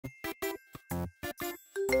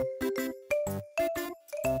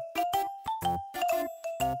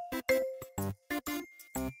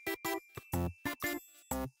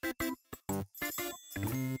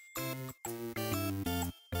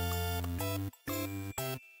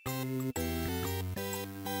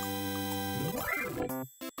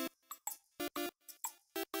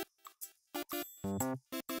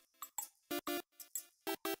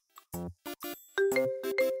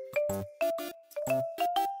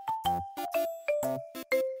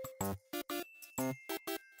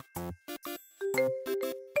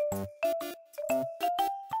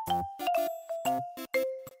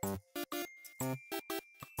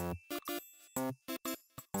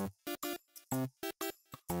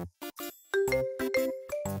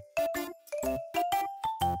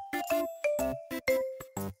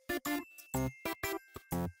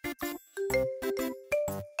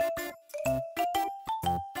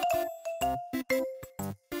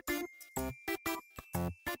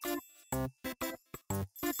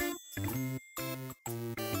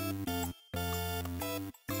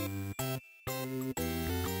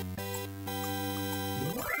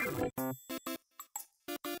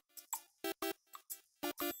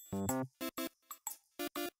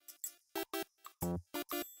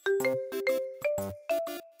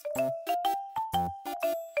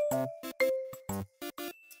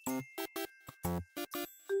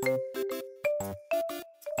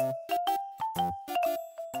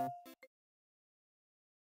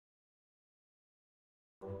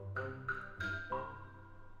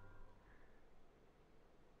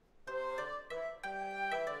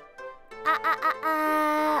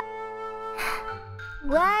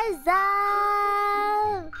What's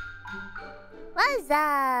up? What's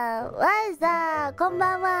up? What's up? こん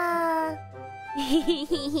ばんは。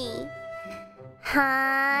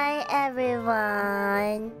Hi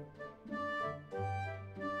everyone.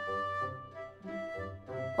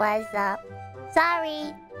 What's up?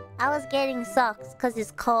 Sorry, I was getting socks because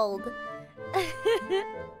it's cold.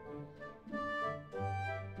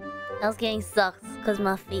 I was getting socks because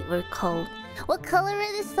my feet were cold. What color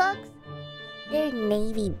are the socks? They're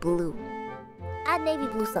navy blue. I have navy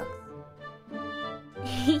blue socks.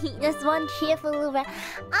 Just one cheerful little rat.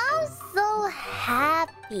 I'm so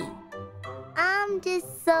happy. I'm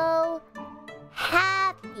just so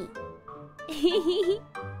happy.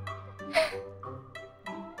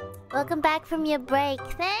 Welcome back from your break.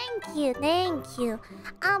 Thank you, thank you.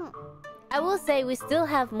 I will say we still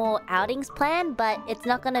have more outings planned, but it's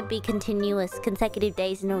not gonna be continuous consecutive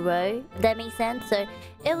days in a row, if that makes sense. So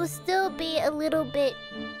it will still be a little bit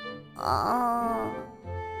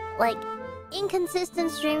like inconsistent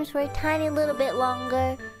streams for a tiny little bit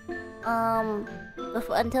longer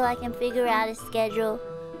until I can figure out a schedule.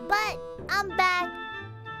 But I'm back.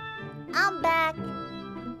 I'm back.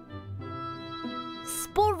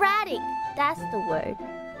 Sporadic. That's the word.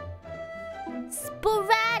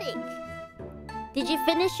 Sporadic. Did you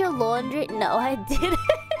finish your laundry? No, I didn't.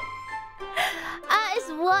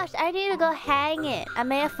 It's washed. I need to go hang it. I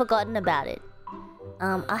may have forgotten about it.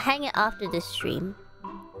 I'll hang it after this stream.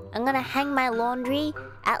 I'm gonna hang my laundry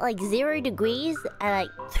at like 0 degrees at like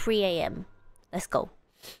 3 a.m. Let's go.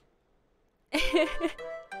 I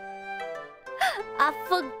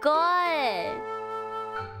forgot.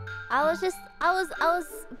 I was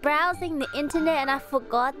browsing the internet and I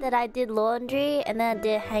forgot that I did laundry and then I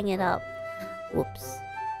did hang it up. Whoops.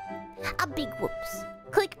 A big whoops.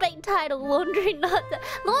 Clickbait title, laundry not done.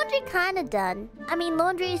 Laundry kinda done. I mean,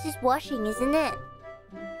 laundry is just washing, isn't it?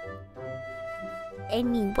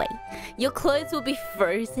 Anyway, your clothes will be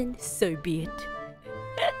frozen, so be it.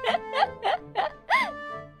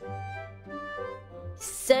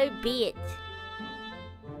 So be it.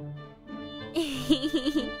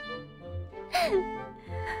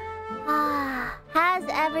 How's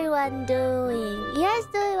everyone doing? You guys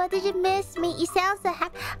doing well? Did you miss me? You sound so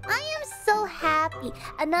happy. I am so happy.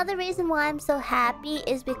 Another reason why I'm so happy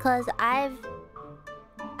is because I've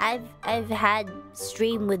had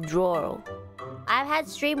stream withdrawal. I've had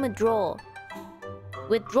stream withdrawal.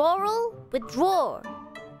 Withdrawal? Withdrawal.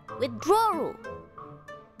 Withdrawal.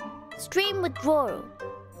 Stream withdrawal.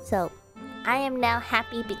 So, I am now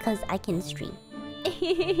happy because I can stream.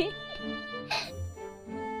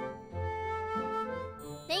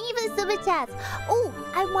 Thank you for the super chats. Oh,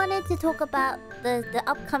 I wanted to talk about the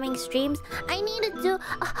upcoming streams. I need to do...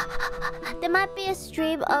 there might be a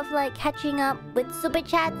stream of like catching up with super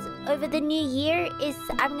chats over the new year.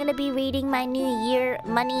 I'm gonna be reading my new year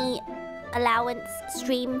money allowance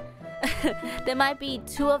stream. There might be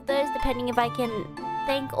 2 of those depending if I can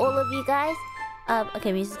thank all of you guys.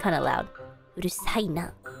 Okay, music's kind of loud. Urusai na.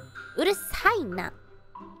 Urusai na.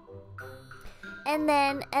 And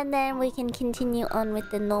then we can continue on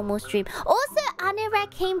with the normal stream. Also,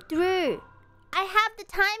 Anira came through. I have the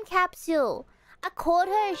time capsule. I called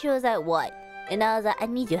her and she was like, what? And I was like, I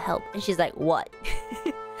need your help. And she's like, what?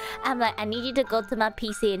 I'm like, I need you to go to my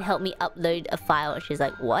PC and help me upload a file. And she's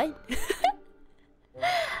like, what?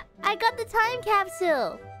 I got the time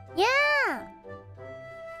capsule. Yeah.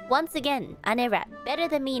 Once again, Anira, better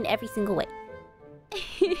than me in every single way.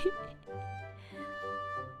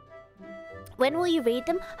 When will you read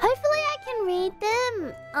them? Hopefully I can read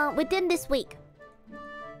them within this week.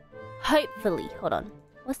 Hopefully. Hold on.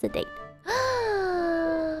 What's the date?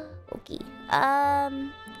 Okay.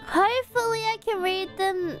 Hopefully I can read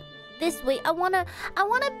them this week. I wanna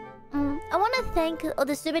thank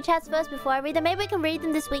the super chats first before I read them. Maybe we can read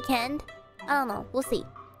them this weekend. I don't know. We'll see.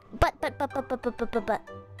 But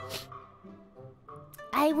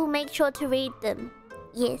I will make sure to read them.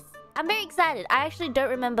 Yes. I'm very excited. I actually don't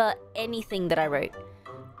remember anything that I wrote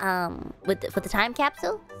for the time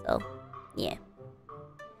capsule. So, yeah.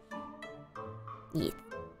 Yes.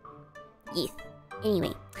 Yes.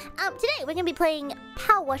 Anyway, today we're gonna be playing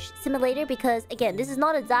Powerwash Simulator because, again, this is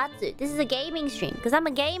not a zatsu. This is a gaming stream because I'm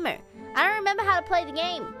a gamer. I don't remember how to play the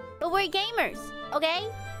game, but we're gamers, okay?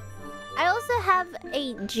 I also have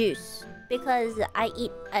a juice because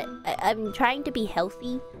I'm trying to be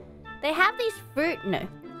healthy. They have these fruit, no.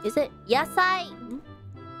 Is it yasai?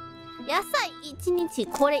 Yasai 1日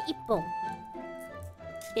これ1本.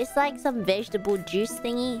 It's like some vegetable juice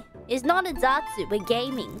thingy. It's not a zatsu, we're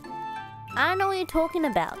gaming. I don't know what you're talking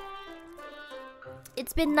about.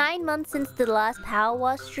 It's been 9 months since the last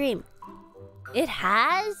Powerwash stream. It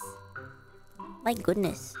has? My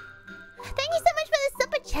goodness. Thank you so much for the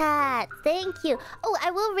super chat. Thank you. Oh, I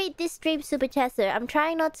will read this stream super chat, sir. I'm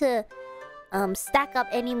trying not to stack up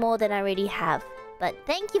any more than I already have. But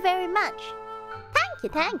thank you very much. Thank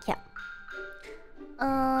you.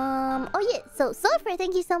 Oh yeah, so Sulfur,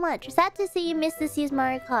 thank you so much. Sad to see you missed this year's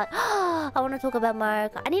Mario Kart. I want to talk about Mario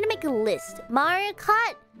Kart. I need to make a list. Mario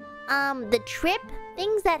Kart, the trip,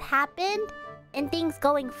 things that happened, and things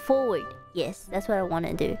going forward. Yes, that's what I want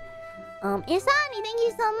to do. Isani, thank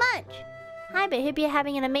you so much. Hi, but hope you're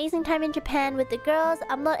having an amazing time in Japan with the girls.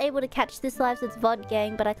 I'm not able to catch this live, so it's VOD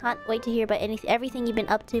gang, but I can't wait to hear about everything you've been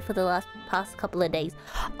up to for the past couple of days.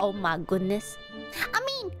 Oh my goodness. I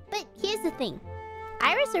mean, but here's the thing.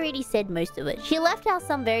 Iris already said most of it. She left out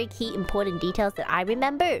some very key important details that I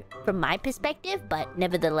remember from my perspective, but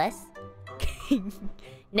nevertheless.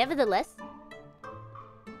 Nevertheless.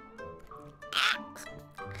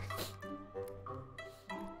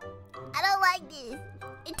 I don't like this.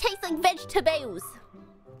 It tastes like vegetables.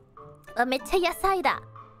 Mette yasai da.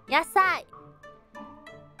 Yasai.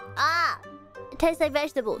 Ah. It tastes like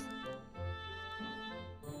vegetables.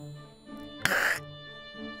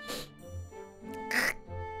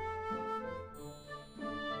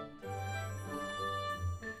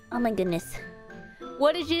 Oh my goodness.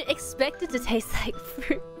 What did you expect it to taste like?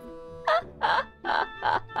 Fruit?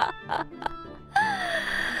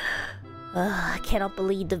 I cannot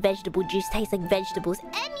believe the vegetable juice tastes like vegetables.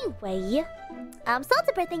 Anyway,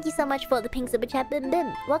 Saltapur, thank you so much for the pink super chat. Bim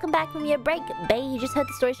bim. Welcome back from your break, Bay. You just heard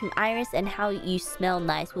the stories from Iris and how you smell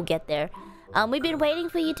nice. We'll get there. We've been waiting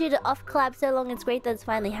for you two to off collab so long. It's great that it's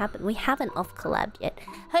finally happened. We haven't off collabed yet.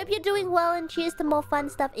 Hope you're doing well and cheers to more fun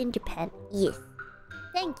stuff in Japan. Yes.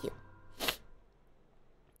 Thank you.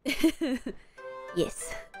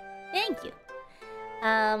 Yes. Thank you.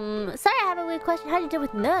 Sorry, I have a weird question. How do you deal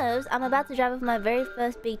with nerves? I'm about to drive off my very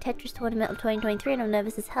first big Tetris tournament of 2023 and I'm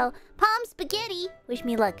nervous as hell. Palm spaghetti! Wish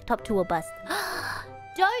me luck. Top 2 or bust.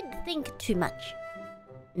 Don't think too much.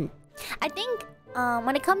 I think,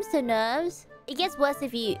 when it comes to nerves, it gets worse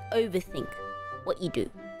if you overthink what you do.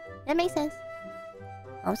 That makes sense.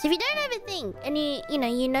 So if you don't overthink and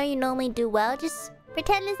you normally do well, just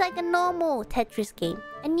pretend it's like a normal Tetris game.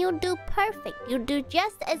 And you'll do perfect. You'll do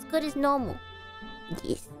just as good as normal.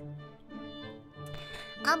 Yes.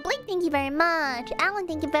 Blake, thank you very much. Alan,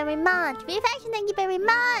 thank you very much. Faction, thank you very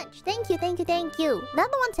much. Thank you.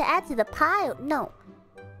 Another one to add to the pile. No,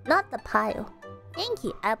 not the pile. Thank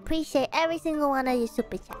you. I appreciate every single one of your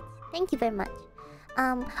super chats. Thank you very much.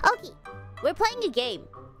 Okay. We're playing a game.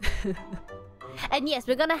 And yes,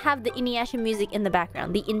 we're gonna have the Inuyasha music in the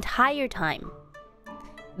background the entire time.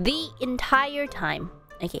 The entire time.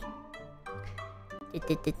 Okay. Hi!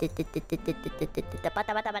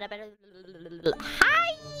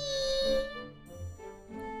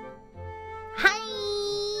 Hi!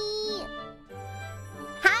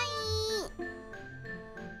 Hi!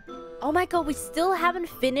 Oh my god, we still haven't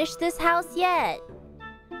finished this house yet.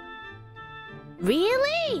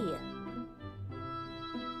 Really?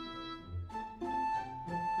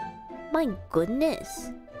 My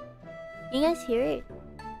goodness. You guys hear it?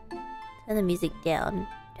 Turn the music down.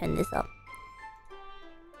 Turn this up.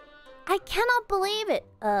 I cannot believe it.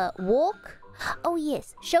 Walk? Oh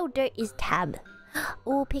yes. Show dirt is tab.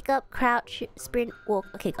 Oh, pick up, crouch, sprint, walk.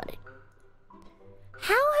 Okay, got it.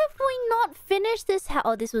 How have we not finished this house?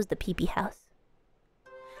 Oh, this was the pee-pee house.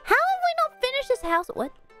 How have we not finished this house?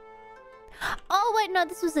 What? Oh, wait, no,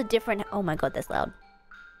 this was a different... Oh my god, that's loud.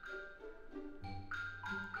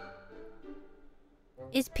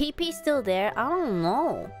 Is pee-pee still there? I don't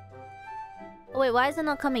know. Oh, wait, why is it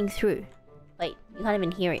not coming through? Wait, you can't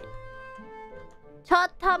even hear it.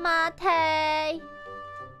 Chotomate!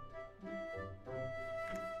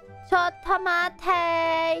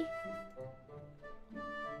 Chotomate!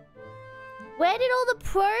 Where did all the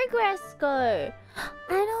progress go? I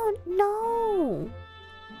don't know.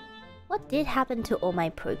 What did happen to all my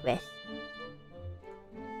progress?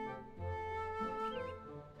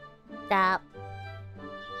 Stop.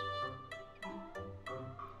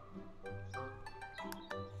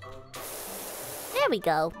 There we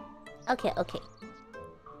go. Okay, okay.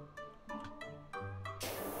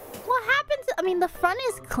 What happens? I mean, the front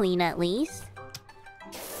is clean at least.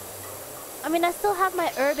 I mean, I still have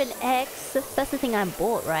my Urban X. That's the thing I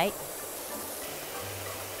bought, right?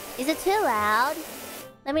 Is it too loud?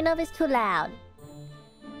 Let me know if it's too loud.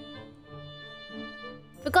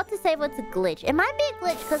 Forgot to say what's a glitch. It might be a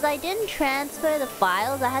glitch because I didn't transfer the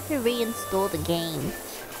files. I had to reinstall the game.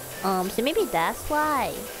 So maybe that's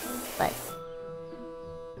why. But...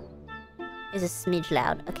 it's a smidge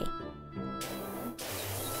loud. Okay.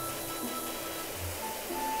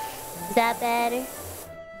 Is that better?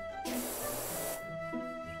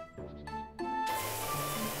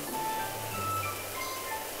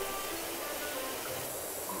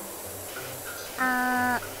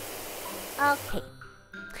 Okay.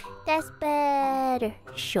 That's better.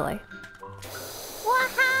 Sure.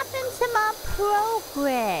 What happened to my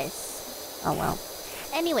progress? Oh well.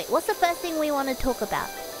 Anyway, what's the first thing we want to talk about?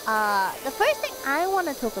 The first thing I want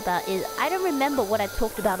to talk about is I don't remember what I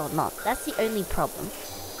talked about or not. That's the only problem.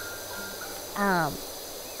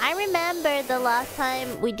 I remember the last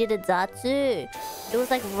time we did a zatsu. It was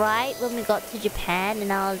like right when we got to Japan,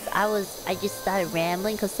 and I just started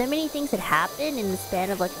rambling because so many things had happened in the span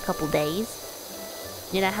of like a couple days.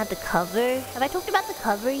 You know, I had the cover. Have I talked about the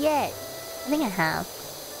cover yet? I think I have.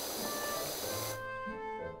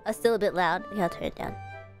 I'm still a bit loud. Okay, I'll turn it down.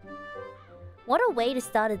 What a way to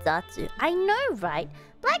start a zatsu. I know, right?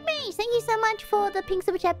 Black Mage, thank you so much for the pink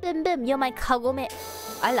super chat. Bim bim. You're my kagome.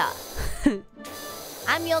 Ala.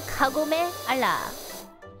 I'm your kagome. Ala.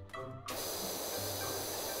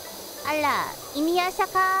 Ala. Inuyasha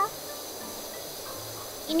ka?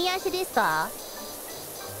 Inuyasha desu ka?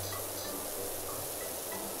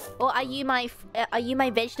 Or are you my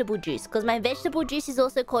vegetable juice? Because my vegetable juice is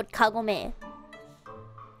also called kagome.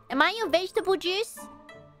 Am I your vegetable juice?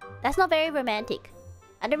 That's not very romantic.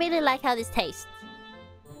 I don't really like how this tastes.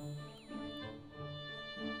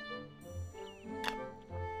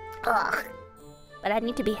 Ugh. But I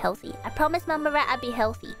need to be healthy. I promised Mama Rat I'd be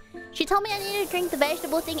healthy. She told me I need to drink the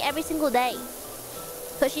vegetable thing every single day.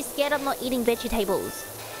 So she's scared I'm not eating vegetables.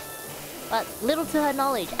 But little to her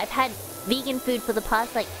knowledge, I've had vegan food for the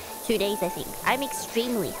past like 2 days, I think. I'm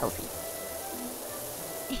extremely healthy.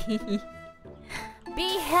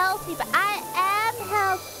 Be healthy, but I am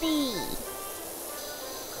healthy.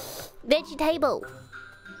 Vegetable.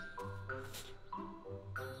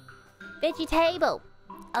 Vegetable.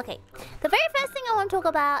 Okay. The very first thing I want to talk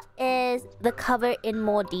about is the cover in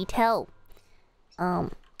more detail. The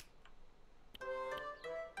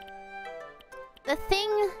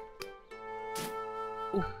thing...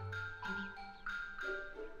 Ooh.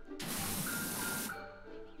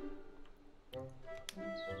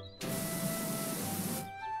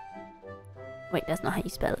 Wait, that's not how you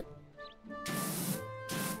spell it.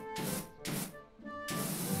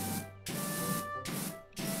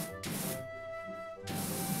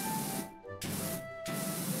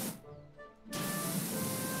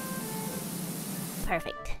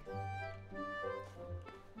 Perfect.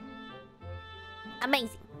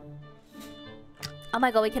 Amazing. Oh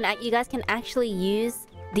my god, you guys can actually use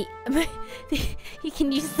the you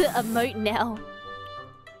can use the emote now.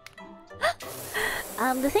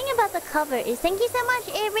 The thing about the cover is, thank you so much,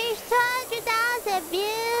 it reached 200,000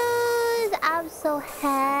 views! I'm so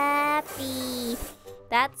happy.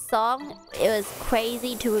 That song, it was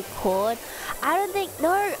crazy to record. I don't think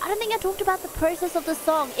I talked about the process of the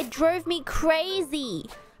song. It drove me crazy.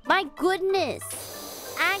 My goodness.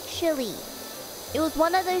 Actually, it was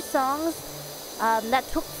one of those songs that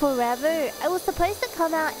took forever. It was supposed to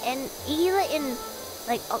come out in either in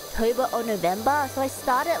like October or November. So I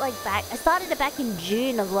started it back in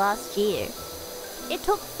June of last year. It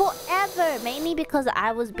took forever, mainly because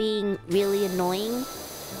I was being really annoying.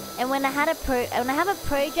 And when I have a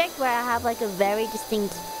project where I have like a very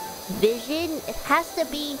distinct vision, it has to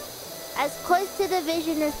be as close to the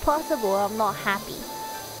vision as possible or I'm not happy.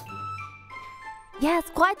 Yeah, it's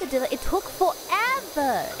quite the delay. It took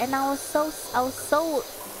forever, and I felt so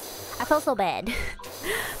bad.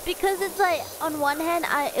 Because it's like, on one hand,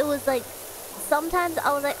 it was like, sometimes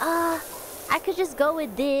I was like, I could just go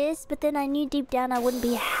with this, but then I knew deep down I wouldn't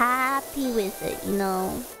be happy with it, you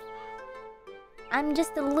know? I'm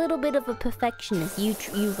just a little bit of a perfectionist, you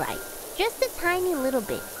right. Just a tiny little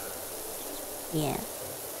bit. Yeah.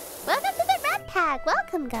 Welcome to the Red Pack!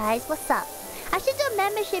 Welcome, guys. What's up? I should do a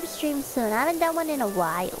membership stream soon. I haven't done one in a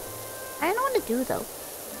while. I don't know what to do, though.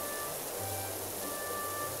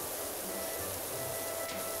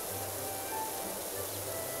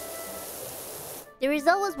 The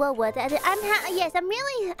result was well worth it. Yes, I'm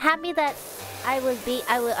really happy that I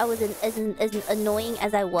wasn't as annoying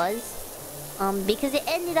as I was. Because it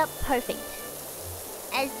ended up perfect.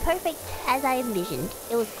 As perfect as I envisioned.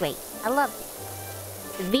 It was great. I loved it.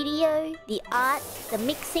 The video, the art, the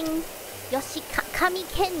mixing,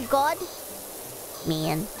 Kami-ken God.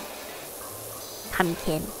 Man.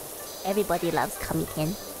 Kami-ken. Everybody loves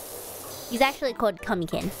Kami-ken. He's actually called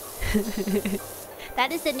Kami-ken.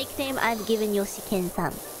 That is the nickname I've given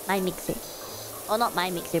Yoshi-ken-san. My mixer. Oh, not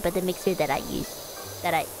my mixer, but the mixer that I use.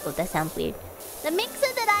 Oh, that sounds weird. The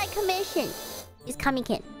mixer that I commissioned is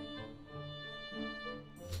Kami-ken.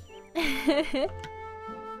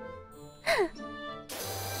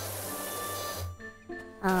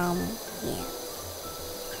 Yeah.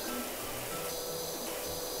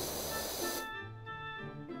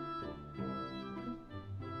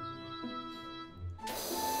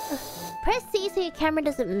 Press C so your camera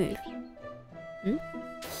doesn't move. Hmm?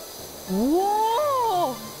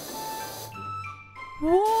 Whoa!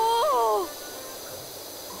 Whoa!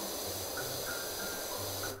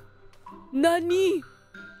 Nani?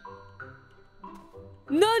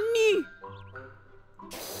 Nani?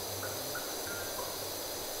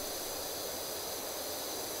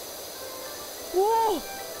 Whoa!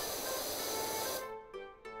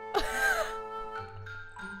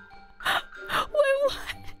 Wait,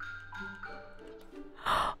 what?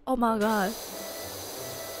 Oh my god.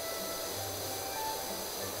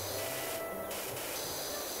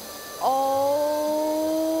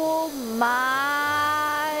 Oh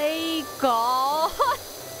my god.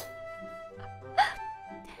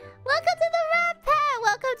 Welcome to the Rat Pack!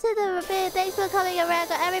 Welcome to the Rat. Thanks for coming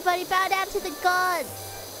around. Everybody bow down to the gods.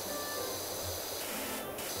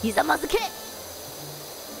 He's a masochist.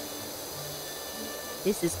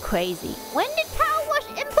 This is crazy. When did Powerwash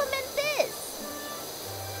implement this?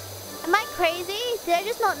 Am I crazy? Did I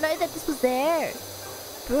just not know that this was there?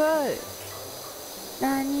 Bro.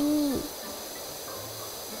 Nani?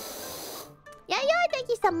 Yeah, thank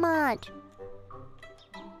you so much.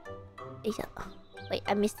 Wait,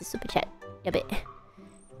 I missed the super chat. A bit.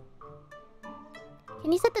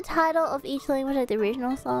 Can you set the title of each language like the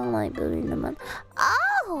original song, like Building the Month?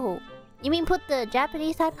 Oh! You mean put the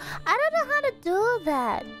Japanese title? I don't know how to do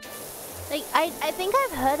that. Like, I think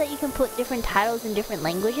I've heard that you can put different titles in different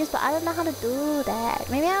languages, but I don't know how to do that.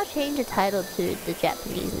 Maybe I'll change the title to the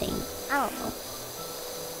Japanese name. I don't know.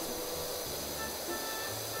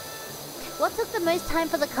 What took the most time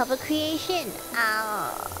for the cover creation?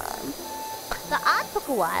 The art took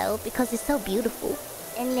a while because it's so beautiful.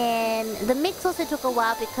 And then the mix also took a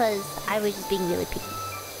while because I was just being really picky.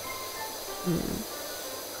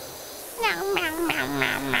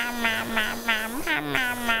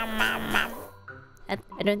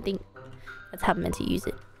 I don't think that's how I'm meant to use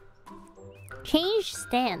it. Change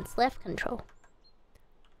stance, left control.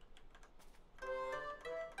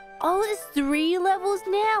 Oh, it's 3 levels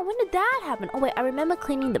now. When did that happen? Oh wait, I remember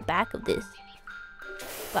cleaning the back of this.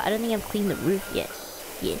 But I don't think I've cleaned the roof yet.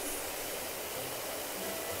 Yes.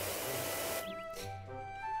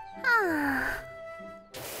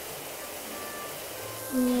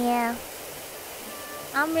 Yeah.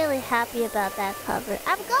 I'm really happy about that cover.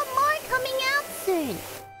 I've got more coming out soon.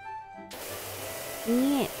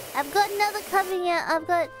 Yeah. I've got another coming out.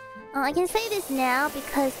 I can say this now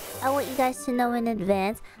because I want you guys to know in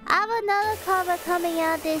advance. I have another cover coming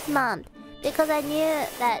out this month. Because I knew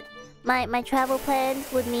that my travel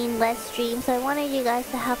plans would mean less streams. So I wanted you guys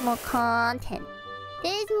to have more content.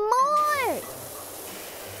 There's more!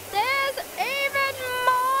 There's even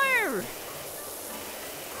more!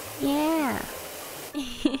 Yeah.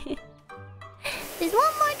 There's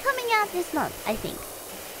one more coming out this month, I think.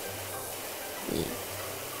 Yeah.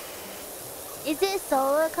 Is it a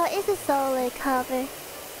solo cover? It's a solo cover.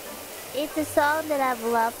 It's a song that I've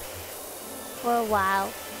loved for a while.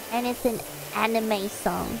 And it's an anime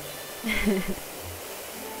song.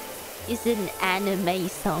 It's an anime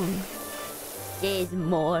song. There's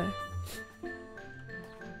more.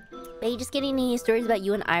 Are you just getting any stories about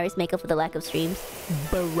you and Iris make up for the lack of streams?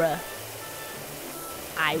 Bruh.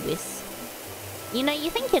 Iris. You know, you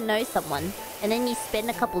think you know someone, and then you spend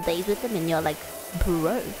a couple days with them and you're like,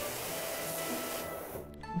 bro.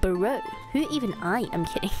 Bro. Who even I? I'm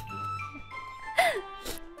kidding.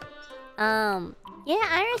 Yeah,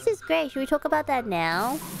 Iris is great. Should we talk about that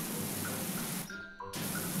now?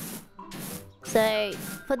 So,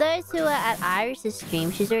 for those who are at Iris'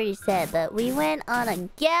 stream, she's already said that we went on a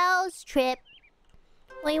girls' trip.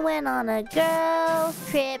 We went on a girls'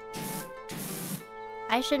 trip.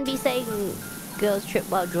 I shouldn't be saying girls' trip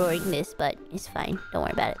while drawing this, but it's fine. Don't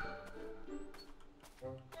worry about it.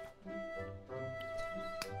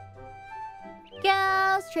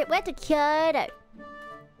 Girls' trip. Went to Kyoto.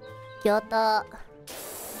 Kyoto.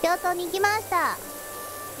 Kyoto に行きました.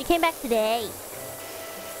 We came back today.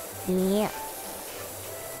 Yeah.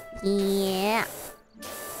 Yeah.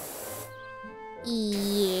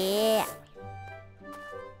 Yeah.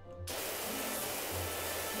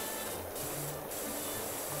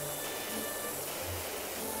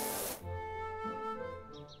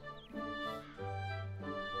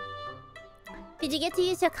 Did you get to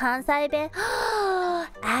use your Kansai band?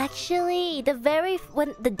 Actually, the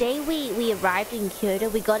day we arrived in Kyoto,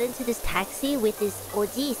 we got into this taxi with this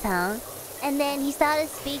oji-san, and then he started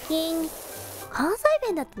speaking. 関西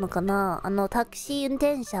弁だったのかな、タクシー運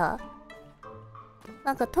転者。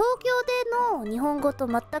なんか東京での日本語と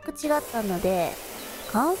全く違ったので、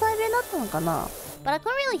関西弁だったのかな。But I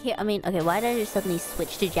couldn't really hear. I mean, okay, why did I just suddenly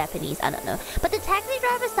switch to Japanese? I don't know. But the taxi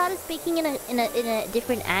driver started speaking in a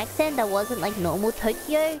different accent that wasn't like normal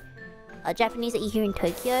Tokyo, Japanese that you hear in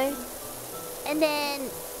Tokyo. And then,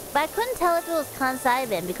 but I couldn't tell if it was Kansai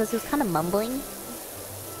Ben because he was kind of mumbling.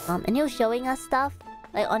 And he was showing us stuff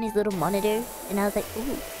like on his little monitor, and I was like,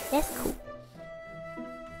 ooh, that's cool.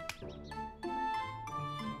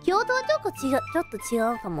 京都はちょっと違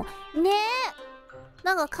うかも。ねえ。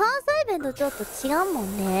なんか関西弁とちょっと違うも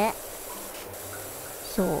んね。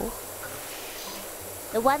そう。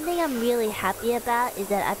The one thing I'm really happy about is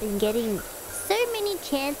that I've been getting so many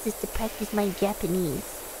chances to practice my Japanese.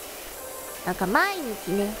 なんか毎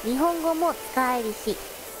日ね、日本語も使えるし、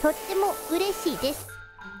とっても嬉しいです。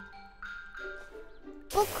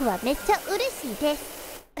僕はめっちゃ嬉しいで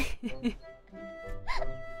す。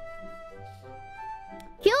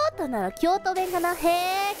京都なら京都弁かな。へ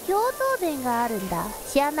え、京都弁があるんだ。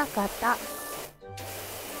知らなかった。I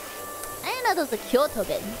didn't know there was a Kyoto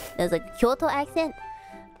弁。There's a Kyoto accent.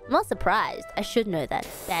 I'm not surprised. I should know that.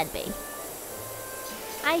 Bad Bay.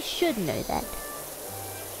 I should know that.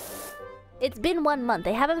 It's been 1 month.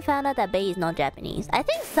 They haven't found out that Bay is not Japanese. I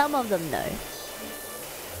think some of them know.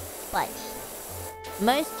 But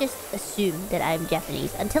most just assume that I'm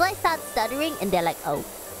Japanese until I start stuttering and they're like, oh,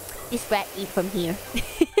 this rat eat from here.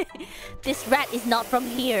 This rat is not from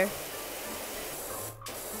here.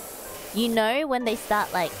 You know when they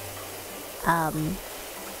start like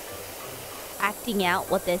acting out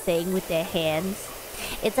what they're saying with their hands.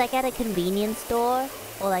 It's like at a convenience store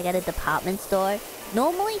or like at a department store.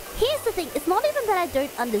 Normally, here's the thing, it's not even that I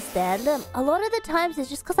don't understand them. A lot of the times it's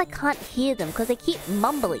just because I can't hear them because they keep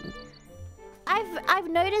mumbling. I've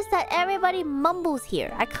noticed that everybody mumbles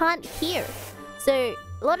here. I can't hear. So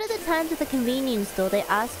a lot of the times at the convenience store they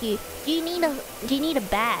ask you, do you need a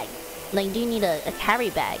bag? Like, do you need a carry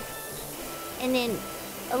bag? And then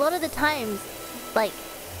a lot of the times, like,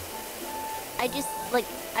 I just like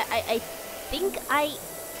I think I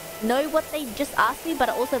know what they just asked me, but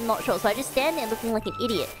I also am not sure. So I just stand there looking like an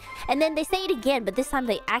idiot. And then they say it again, but this time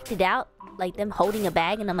they acted out like them holding a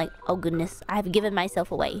bag, and I'm like, oh goodness, I have given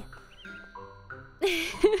myself away.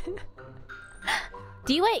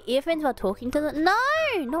 Do you wear earphones while talking to them? No,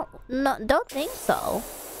 don't think so.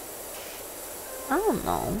 I don't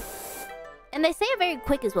know. And they say it very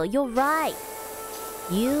quick as well. You're right.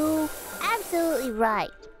 You absolutely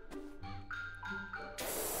right.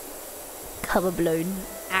 Cover blown.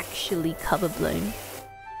 Actually cover blown.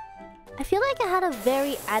 I feel like I had a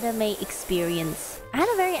very anime experience. I had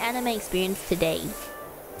a very anime experience today.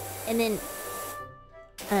 And then,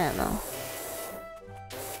 I don't know.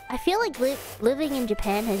 I feel like living in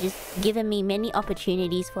Japan has just given me many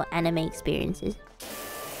opportunities for anime experiences.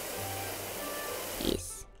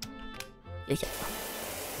 Yes. Yoisho.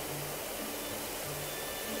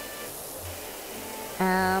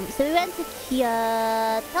 So we went to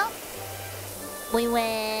Kyoto. we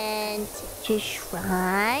went to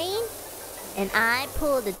shrine, and I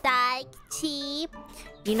pulled the daikichi.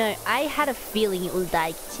 You know, I had a feeling it was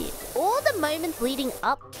daikichi. All the moments leading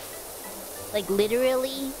up, like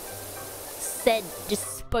literally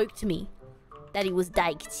just spoke to me that it was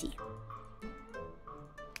daikichi.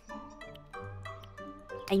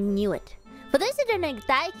 I knew it. For those who don't know,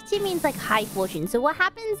 daikichi means like high fortune. So what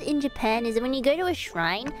happens in Japan is that when you go to a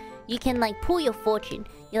shrine, you can like pull your fortune.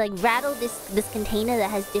 You like rattle this container that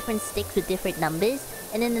has different sticks with different numbers,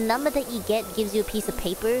 and then the number that you get gives you a piece of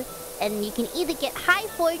paper, and you can either get high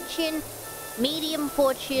fortune, medium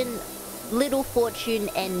fortune, little fortune,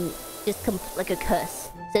 and just like a curse.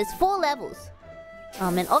 So it's 4 levels.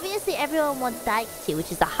 And obviously everyone wants daikichi,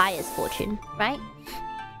 which is the highest fortune, right?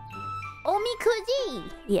 Omikuji!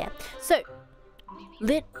 Yeah. So,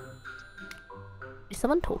 is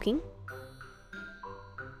someone talking?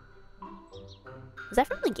 Is that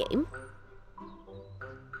from the game?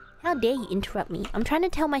 How dare you interrupt me? I'm trying to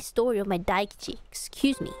tell my story of my daikichi.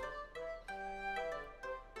 Excuse me.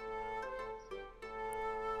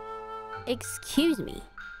 Excuse me.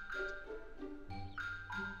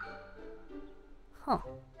 Huh.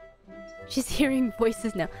 She's hearing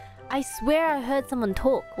voices now. I swear I heard someone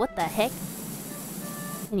talk. What the heck?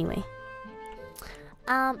 Anyway.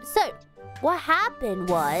 So, what happened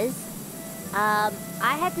was...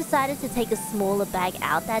 I had decided to take a smaller bag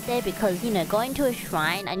out that day because, you know, going to a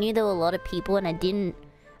shrine, I knew there were a lot of people and I didn't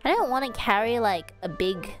want to carry like a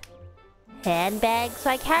big handbag, so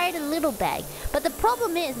I carried a little bag. But the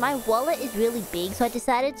problem is my wallet is really big, so I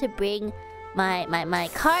decided to bring my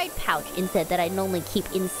card pouch instead that I normally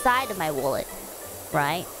keep inside of my wallet,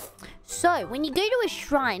 right? So, when you go to a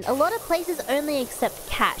shrine, a lot of places only accept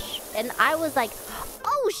cash. And I was like,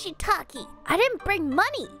 oh, shiitake, I didn't bring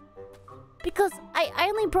money! Because I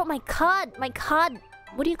only brought my card,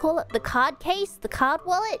 what do you call it? The card case? The card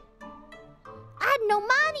wallet? I had no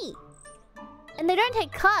money! And they don't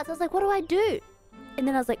take cards. I was like, what do I do? And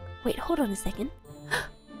then I was like, wait, hold on a second.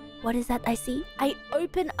 What is that I see? I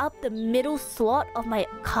open up the middle slot of my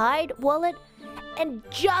card wallet, and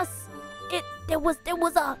there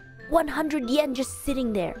was a 100 yen just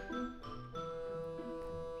sitting there.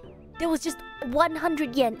 There was just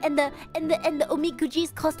 100 yen, and the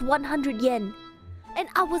omikujis cost 100 yen. And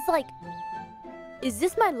I was like, is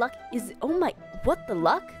this my luck? Oh my, what the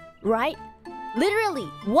luck? Right? Literally,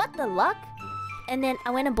 what the luck? And then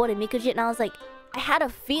I went and bought a mikuji, and I was like, I had a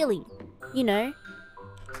feeling, you know?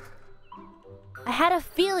 I had a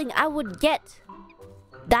feeling I would get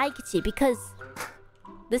daikichi because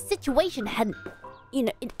the situation had, you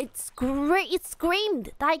know, it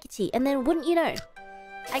screamed daikichi, and then wouldn't you know,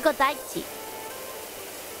 I got daikichi.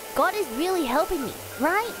 God is really helping me,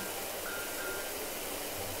 right?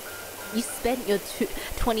 You spent your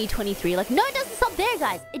 2023 like, no, it doesn't stop there,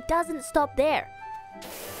 guys. It doesn't stop there.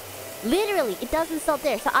 Literally, it doesn't stop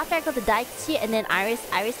there. So after I got the daikichi and then Iris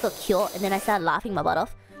got cured, and then I started laughing my butt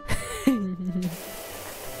off.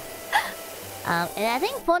 And I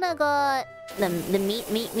think Fona got the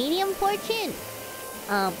medium fortune.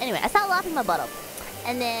 Anyway, I started laughing my butt off,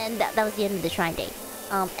 and then that was the end of the shrine day.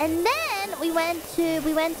 And then we went to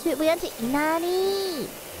Inari.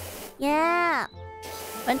 Yeah,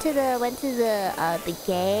 went to the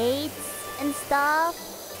gates and stuff.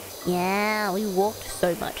 Yeah, we walked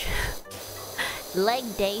so much. Leg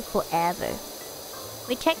day forever.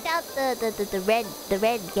 We checked out the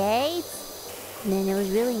red gates, and then it was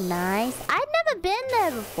really nice. I'd never been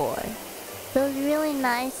there before, so it was a really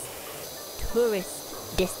nice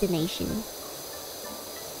tourist destination.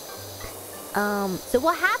 So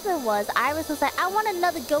what happened was Iris was like, I want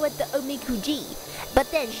another go at the omikuji, but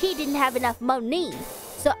then she didn't have enough money.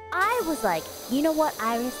 So I was like, you know what,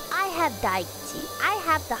 Iris? I have daikichi. I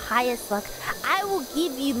have the highest luck. I will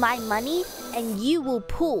give you my money, and you will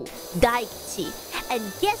pull daikichi. And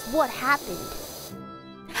guess what happened?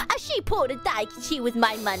 She pulled a daikichi with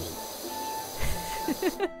my money.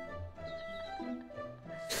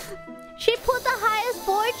 She pulled the highest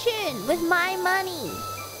fortune with my money.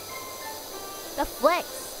 The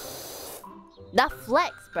flex. The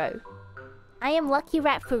flex, bro. I am lucky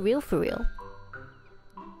rat for real, for real.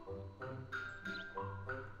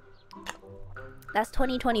 That's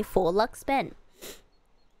 2024 luck spent.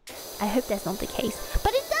 I hope that's not the case.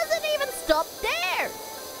 But it doesn't even stop there!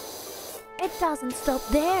 It doesn't stop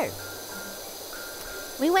there.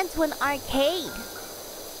 We went to an arcade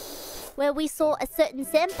where we saw a certain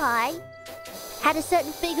senpai had a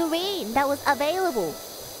certain figurine that was available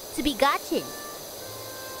to be gotchin.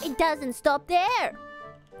 It doesn't stop there.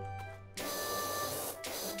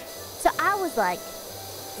 So I was like,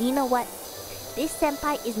 you know what? This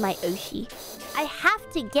senpai is my Oshi. I have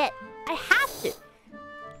to get... I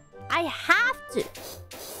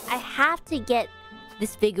have to get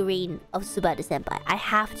this figurine of Tsubada senpai. I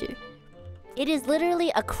have to. It is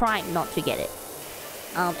literally a crime not to get it.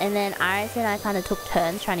 And then Iris and I kind of took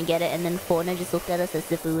turns trying to get it, and then Fauna just looked at us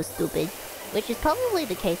as if we were stupid, which is probably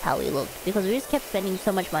the case how we looked, because we just kept spending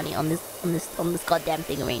so much money on this goddamn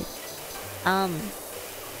figurine. And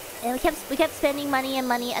we kept spending money and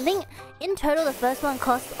money. I think in total the first one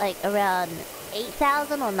cost like around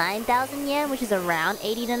 8,000 or 9,000 yen, which is around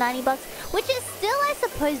 80 to 90 bucks, which is still, I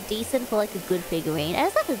suppose, decent for like a good figurine. And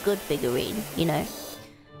it's like a good figurine, you know.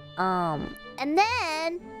 And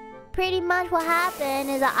then pretty much what happened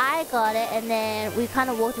is that I got it, and then we kind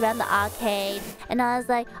of walked around the arcade, and I was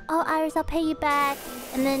like, "Oh, Iris, I'll pay you back."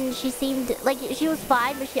 And then she seemed like she was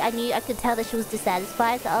fine, but I could tell that she was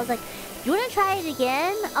dissatisfied. So I was like, "You want to try it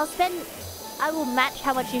again? I will match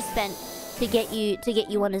how much you spent to get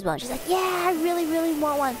you one as well." And she's like, "Yeah, I really, really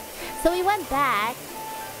want one." So we went back,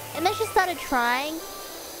 and then she started trying,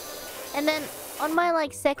 and then on my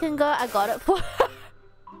like second go, I got it for her.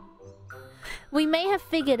 We may have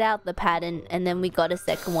figured out the pattern, and then we got a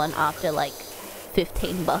second one after like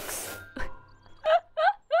 15 bucks.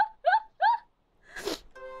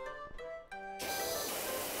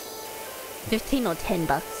 $15 or $10.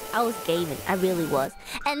 I was gaming. I really was.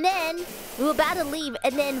 And then we were about to leave,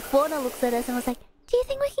 and then Fauna looks at us and was like, "Do you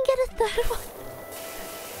think we can get a third one?"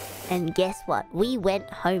 And guess what? We went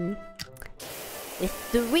home with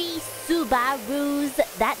 3 Subarus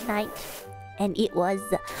that night, and it was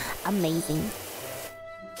amazing.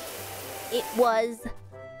 It was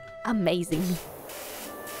amazing.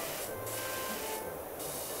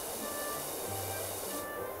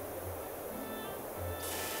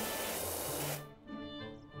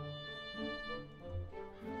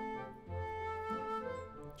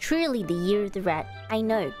 Truly the year of the rat. I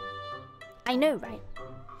know, right?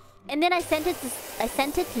 And then I sent it to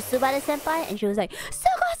Tsubada senpai, and she was like,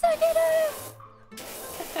 "Sugosugiru!"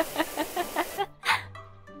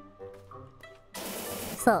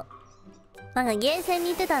 So, なんかゲーセンに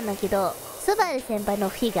行ってたんだけど、スバル先輩の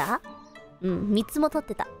フィギュア、3つも撮っ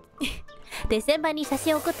てた。で、先輩に写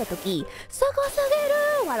真を送ったとき、すごす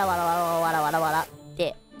ぎるわらわらわらわらわらわらっ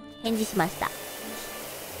て返事しました。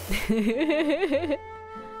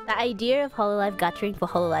The idea of hololive guttering for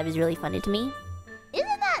hololive is really funny to me.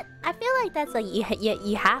 Isn't that? I feel like that's like, you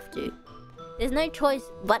have to. There's no choice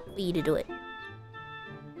but for you to do it.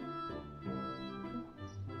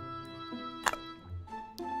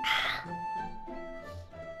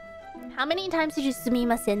 How many times did you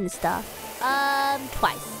sumimasen and stuff?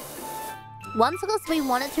 Twice. Once because we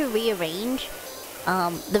wanted to rearrange.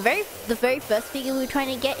 The very first figure we were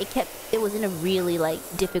trying to get, it was in a really like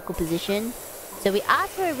difficult position. So we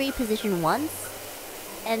asked for a reposition once,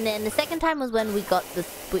 and then the second time was when we got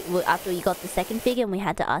after we got the second figure, and we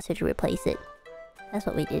had to ask her to replace it. That's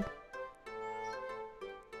what we did.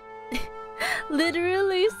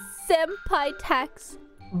 Literally senpai tax.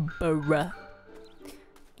 Bruh.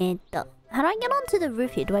 And how do I get onto the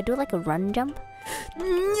roof here? Do I do like a run jump?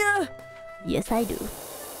 Yes, I do.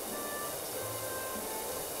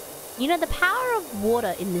 You know, the power of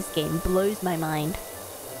water in this game blows my mind.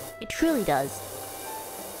 It truly does.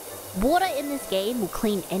 Water in this game will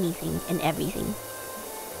clean anything and everything.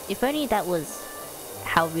 If only that was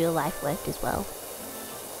how real life worked as well.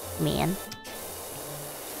 Man.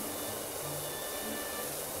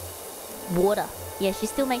 Water. Yeah, she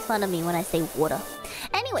still makes fun of me when I say water.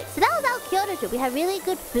 Anyway, so that was our Kyoto trip. We had really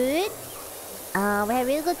good food. We had a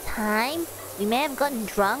really good time. We may have gotten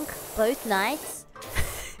drunk both nights.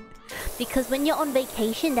 Because when you're on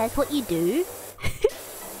vacation, that's what you do.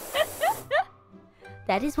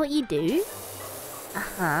 That is what you do.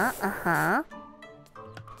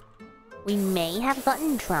 We may have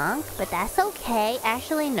gotten drunk, but that's okay.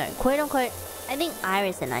 Actually, no. Quote unquote, I think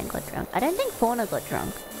Iris and I got drunk. I don't think Fauna got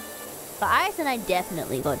drunk. But Iris and I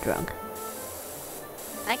definitely got drunk.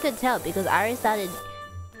 I could tell because Iris started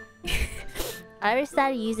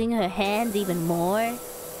using her hands even more.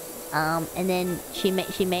 And then she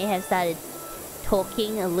may have started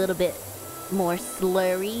talking a little bit more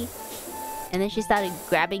slurry. And then she started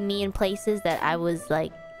grabbing me in places that I was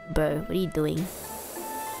like, bro, what are you doing?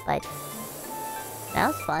 But that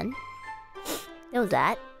was fun. It was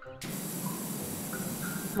that.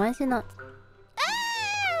 Why is it not?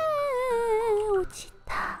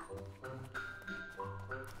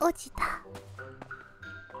 Ochita.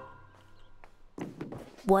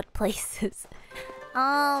 What places?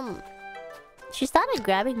 She started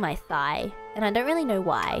grabbing my thigh, and I don't really know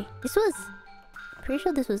why. Pretty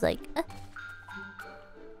sure this was like...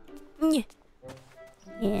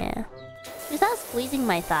 Yeah. She started squeezing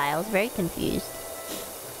my thigh. I was very confused.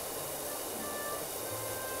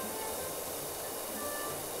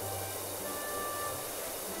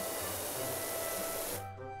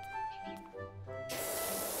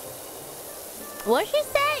 What did she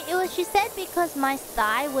say? She said because my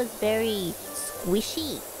thigh was very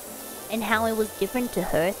squishy and how it was different to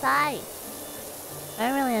her thigh. I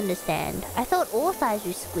don't really understand. I thought all thighs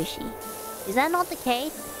were squishy. Is that not the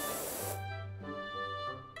case?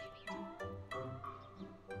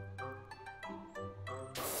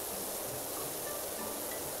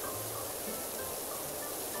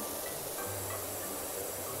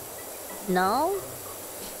 No?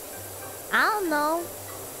 I don't know.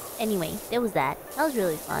 Anyway, there was that. That was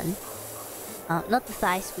really fun. Not the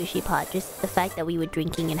thigh squishy part, just the fact that we were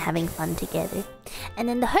drinking and having fun together. And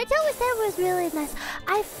then the hotel we stayed was really nice.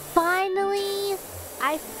 I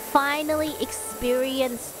finally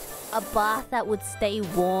experienced a bath that would stay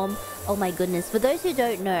warm. Oh my goodness. For those who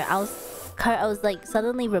don't know, I was like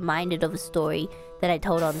suddenly reminded of a story that I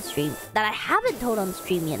told on stream. That I haven't told on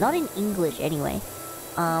stream yet. Not in English anyway.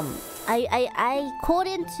 I called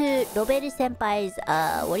into Roberu Senpai's,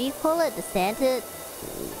 what do you call it? The Santa...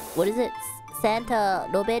 What is it? Santa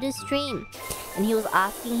Roberu stream. And he was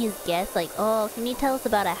asking his guests, like, oh, can you tell us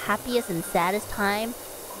about our happiest and saddest time?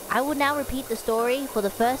 I will now repeat the story for the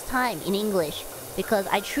first time in English, because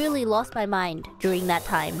I truly lost my mind during that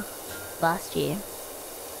time last year.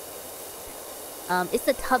 It's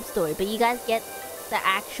the tub story, but you guys get the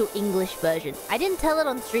actual English version. I didn't tell it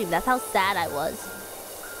on stream, that's how sad I was.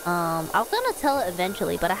 I was gonna tell it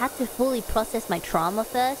eventually, but I had to fully process my trauma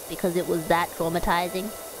first because it was that traumatizing.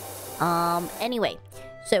 Anyway,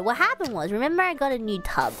 so what happened was, remember I got a new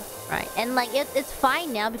tub, right? And like it's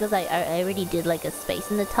fine now because I already did like a space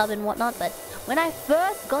in the tub and whatnot. But when I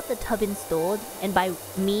first got the tub installed, and by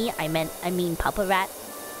me I mean Papa Rat,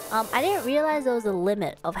 I didn't realize there was a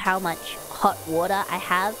limit of how much hot water I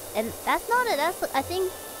have, and that's not it. I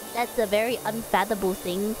think that's a very unfathomable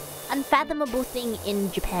thing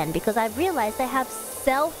in Japan, because I've realized they have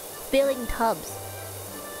self-filling tubs.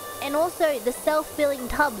 And also the self-filling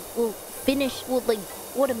tubs will like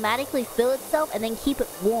automatically fill itself and then keep it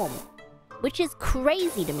warm, which is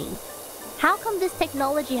crazy to me. How come this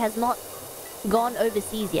technology has not gone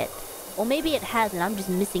overseas yet? Or maybe it has and I'm just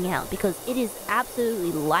missing out, because it is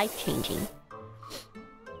absolutely life-changing.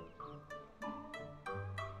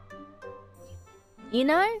 You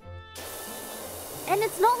know? And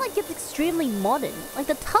it's not like it's extremely modern. Like,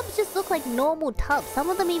 the tubs just look like normal tubs. Some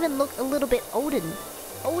of them even look a little bit olden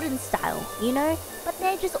style, you know? But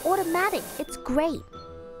they're just automatic. It's great.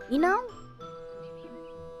 You know?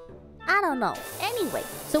 I don't know. Anyway,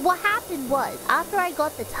 so what happened was, after I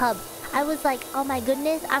got the tub, I was like, oh my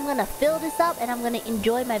goodness, I'm gonna fill this up and I'm gonna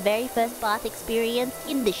enjoy my very first bath experience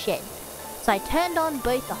in the shed. So I turned on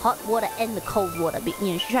both the hot water and the cold water,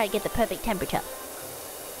 you know, to try to get the perfect temperature.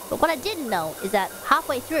 But what I didn't know is that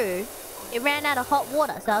halfway through, it ran out of hot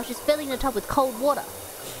water, so I was just filling the tub with cold water.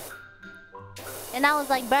 And I was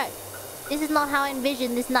like, bro, this is not how I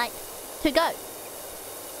envisioned this night to go.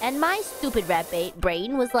 And my stupid rat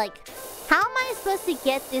brain was like, how am I supposed to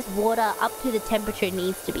get this water up to the temperature it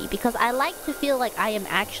needs to be? Because I like to feel like I am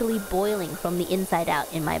actually boiling from the inside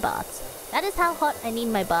out in my baths. That is how hot I need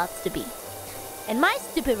my baths to be. And my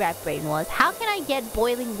stupid rat brain was, how can I get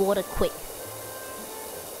boiling water quick?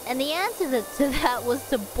 And the answer to that was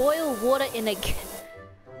to boil water in a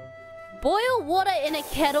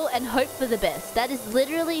kettle and hope for the best. That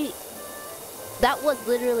was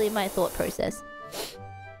literally my thought process.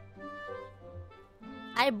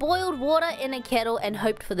 I boiled water in a kettle and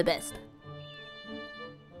hoped for the best.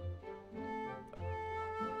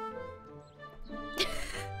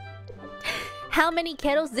 How many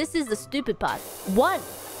kettles? This is the stupid part. One.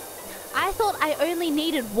 I thought I only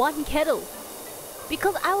needed one kettle.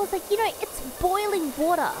 Because I was like, you know, it's boiling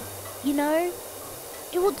water. You know?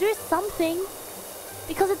 It will do something.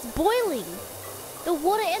 Because it's boiling. The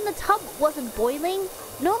water in the tub wasn't boiling.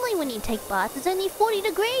 Normally when you take baths, it's only 40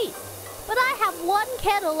 degrees. But I have one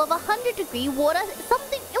kettle of 100-degree water.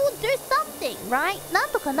 Something, it will do something, right? なん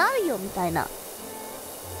とかなるよみたいな。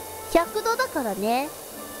100度だからね。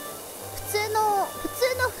普通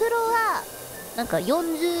の風呂はなんか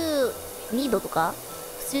42度とか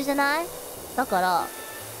普通じゃない？だから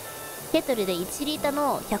ケトルで1リッター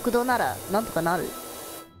の100度ならなんとかなる。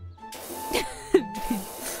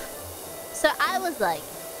So I was like,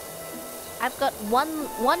 I've got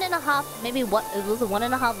one and a half, maybe what it was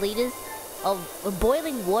 1.5 liters of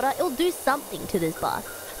boiling water. It'll do something to this bath.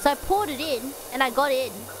 So I poured it in and I got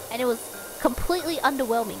in and it was completely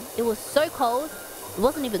underwhelming. It was so cold It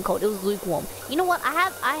wasn't even cold, it was lukewarm. You know what?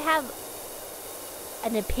 I have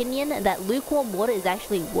an opinion that lukewarm water is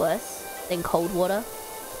actually worse than cold water.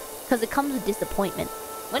 Because it comes with disappointment.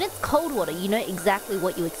 When it's cold water, you know exactly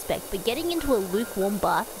what you expect. But getting into a lukewarm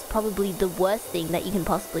bath is probably the worst thing that you can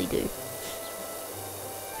possibly do.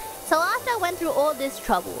 So after I went through all this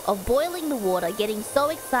trouble of boiling the water, getting so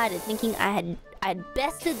excited, thinking I'd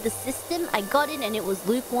bested the system, I got in and it was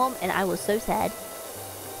lukewarm and I was so sad.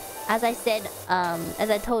 As I said, as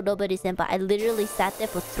I told Nobody Senpai, I literally sat there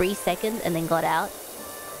for 3 seconds and then got out.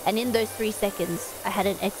 And in those 3 seconds, I had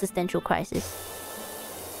an existential crisis.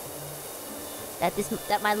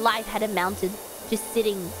 That my life had amounted just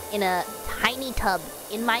sitting in a tiny tub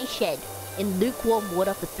in my shed in lukewarm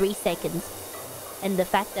water for 3 seconds. And the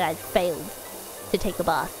fact that I'd failed to take a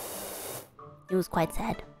bath. It was quite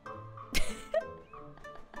sad.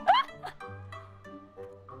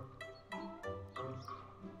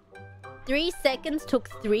 3 seconds took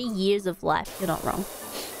 3 years of life. You're not wrong.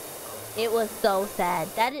 It was so sad.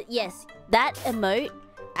 Yes, that emote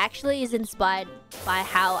actually is inspired by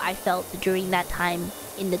how I felt during that time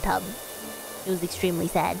in the tub. It was extremely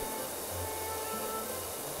sad.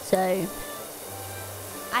 So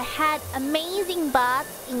I had amazing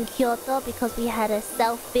baths in Kyoto because we had a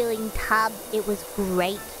self-filling tub. It was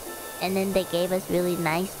great. And then they gave us really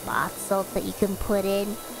nice bath salts that you can put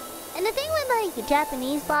in. And the thing with like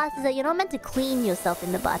Japanese baths is that you're not meant to clean yourself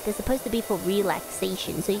in the bath. They're supposed to be for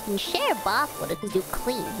relaxation. So you can share bath water because you're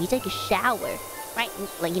clean. You take a shower, right?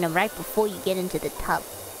 Like, you know, right before you get into the tub.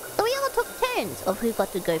 So we all took turns of who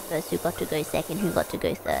got to go first, who got to go second, who got to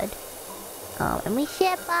go third. And we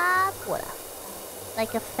share bath water.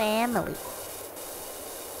 Like a family.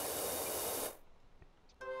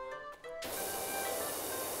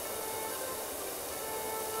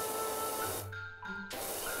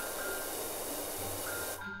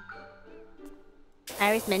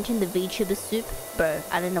 Iris mentioned the VTuber soup. Bro,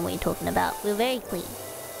 I don't know what you're talking about. We're very clean.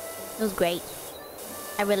 It was great.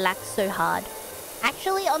 I relaxed so hard.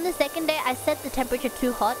 Actually, on the second day, I set the temperature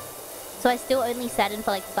too hot. So I still only sat in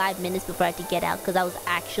for like 5 minutes before I had to get out because I was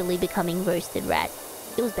actually becoming roasted rat.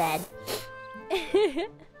 It was bad.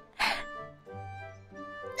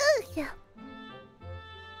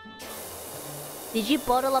 Did you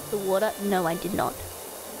bottle up the water? No, I did not.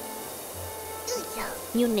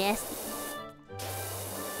 You nasty.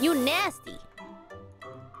 You nasty.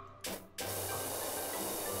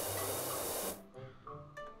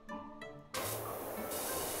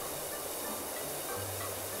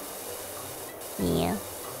 Yeah.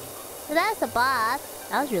 So that's a bath.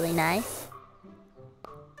 That was really nice.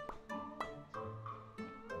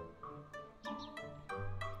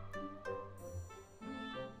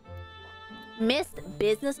 Missed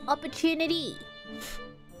business opportunity.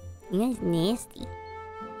 You guys nasty.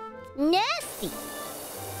 Nasty.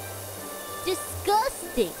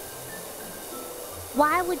 Disgusting.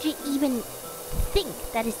 Why would you even think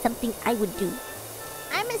that is something I would do?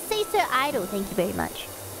 I'm a Say Sir Idol, thank you very much.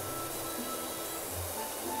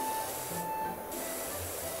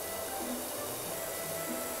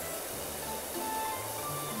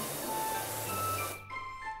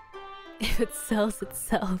 If it sells, it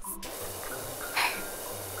sells.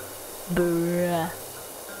 Bruh.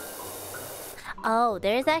 Oh,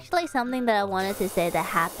 there's actually something that I wanted to say that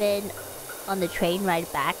happened on the train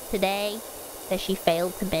ride back today that she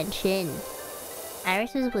failed to mention.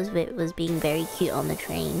 Iris was being very cute on the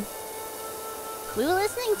train. We were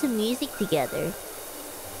listening to music together,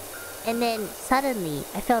 and then suddenly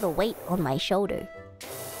I felt a weight on my shoulder.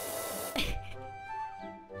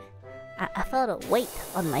 I felt a weight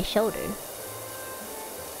on my shoulder.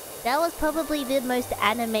 That was probably the most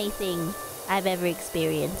anime thing I've ever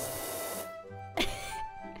experienced.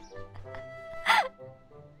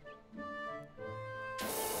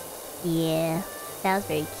 Yeah, that was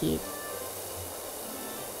very cute.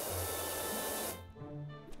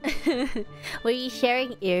 Were you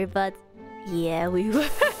sharing earbuds? Yeah, we were.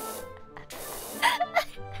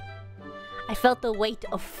 I felt the weight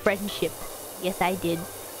of friendship. Yes, I did.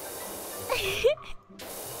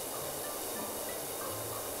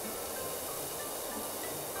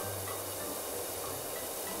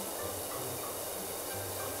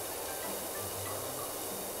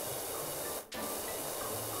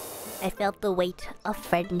 I felt the weight of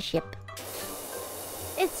friendship.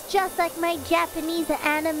 It's just like my Japanese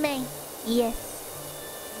anime. Yes.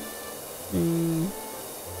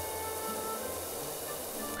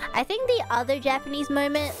 I think the other Japanese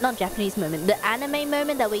moment, not Japanese moment, the anime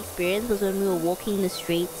moment that we experienced was when we were walking the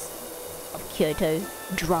streets of Kyoto,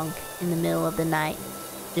 drunk in the middle of the night,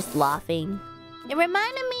 just laughing. It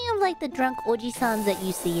reminded me of like the drunk oji-sans that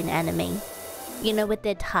you see in anime. You know, with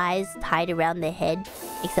their ties tied around their head.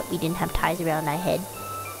 Except we didn't have ties around our head.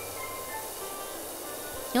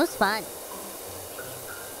 It was fun.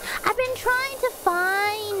 I've been trying to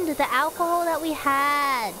find the alcohol that we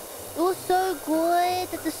had. It was so good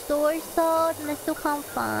that the store sold, and I still can't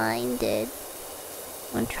find it.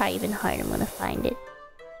 I'm gonna try even harder. I'm gonna find it.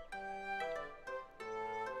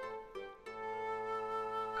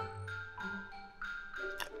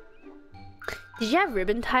 Did you have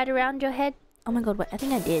ribbon tied around your head? Oh my god, what? I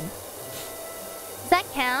think I did. Does that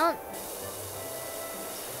count?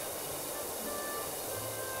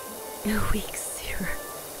 Week 0.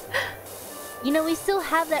 You know, we still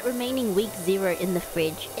have that remaining week 0 in the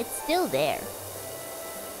fridge. It's still there.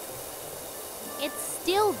 It's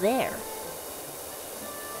still there.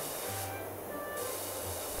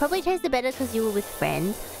 Probably tasted better because you were with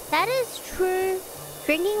friends. That is true.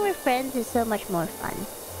 Drinking with friends is so much more fun.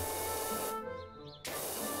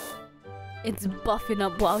 It's buffing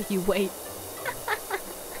up while you wait.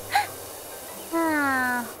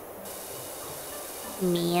 Ah.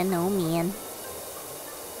 Man, oh man.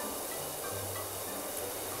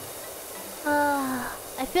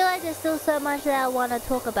 I feel like there's still so much that I want to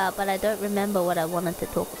talk about, but I don't remember what I wanted to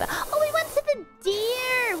talk about. Oh, we went to the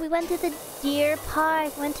deer! We went to the deer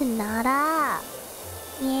park. We went to Nara.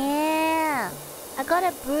 Yeah. I got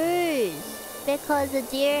a bruise because the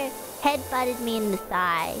deer head-butted me in the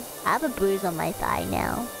thigh. I have a bruise on my thigh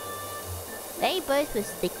now. They both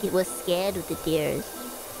were scared of the deers.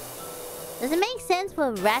 Does it make sense for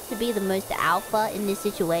a rat to be the most alpha in this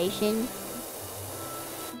situation?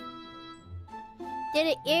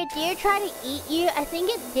 Did a deer try to eat you? I think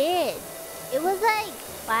it did. It was like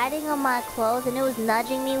biting on my clothes and it was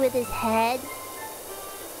nudging me with his head.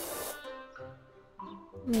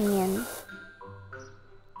 Man.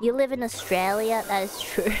 You live in Australia? That is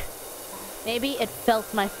true. Maybe it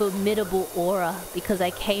felt my formidable aura because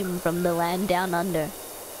I came from the land down under.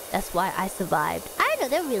 That's why I survived. I don't know,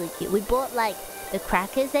 they're really cute. We bought like the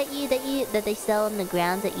crackers that they sell on the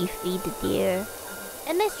grounds that you feed the deer.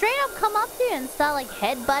 And they straight up come up to you and start like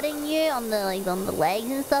headbutting you on the legs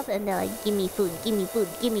and stuff, and they're like, give me food, give me food,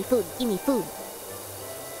 give me food, give me food.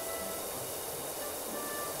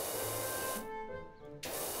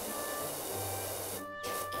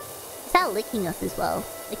 Start licking us as well.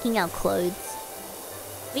 Licking our clothes.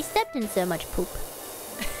 We stepped in so much poop.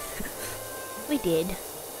 We did.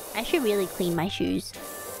 I should really clean my shoes.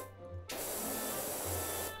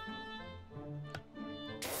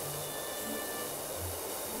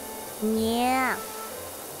 Yeah.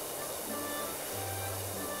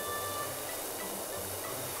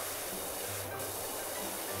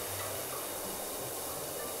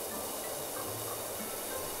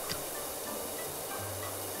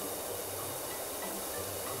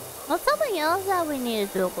 What's something else that we need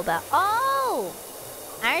to talk about? Oh!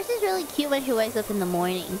 Iris is really cute when she wakes up in the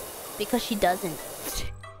morning. Because she doesn't.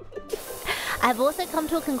 I've also come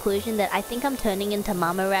to a conclusion that I think I'm turning into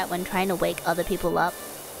Mama Rat when trying to wake other people up.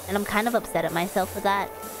 And I'm kind of upset at myself for that.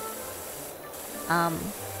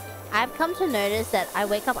 I've come to notice that I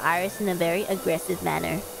wake up Iris in a very aggressive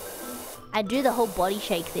manner. I do the whole body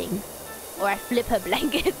shake thing. Or I flip her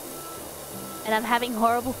blanket. And I'm having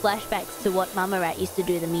horrible flashbacks to what Mama Rat used to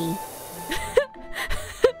do to me.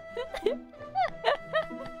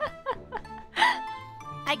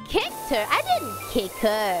 I kicked her. I didn't kick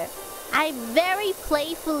her. I very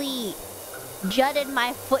playfully jutted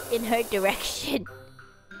my foot in her direction.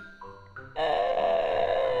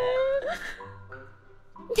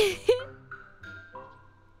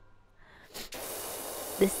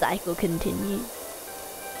 The cycle continues.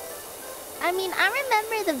 I mean, I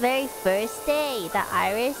remember the very first day that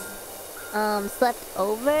Iris slept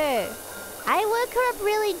over. I woke her up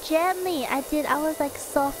really gently. I was like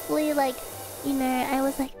softly, like, you know, I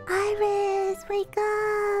was like, Iris, wake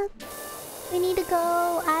up. We need to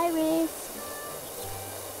go, Iris.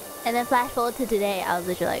 And then flash forward to today, I was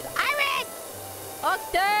literally like, Iris!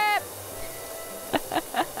 Octave!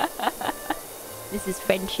 This is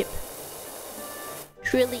friendship.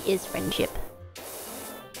 Truly is friendship.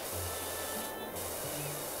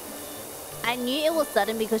 I knew it was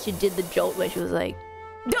sudden because she did the jolt where she was like...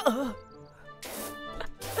 Duh!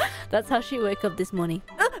 That's how she woke up this morning.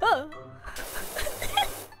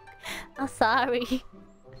 I'm sorry.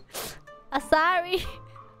 I'm sorry.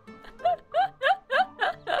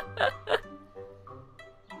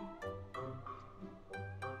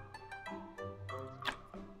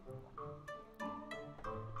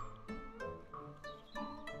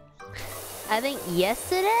 I think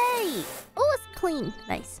yesterday... Oh, it's clean.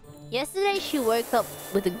 Nice. Yesterday she woke up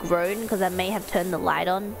with a groan because I may have turned the light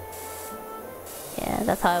on. Yeah,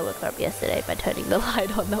 that's how I woke her up yesterday, by turning the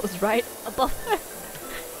light on that was right above her.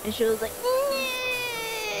 And she was like...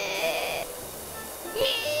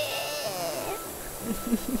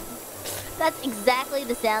 That's exactly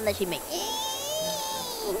the sound that she makes.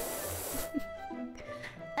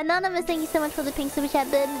 Anonymous, thank you so much for the pink super chat.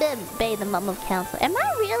 Bay, the mum of council. Am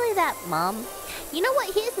I really that mum? You know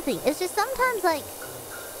what? Here's the thing. It's just sometimes, like,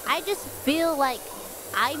 I just feel like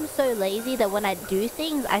I'm so lazy that when I do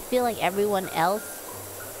things, I feel like everyone else...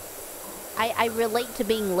 I relate to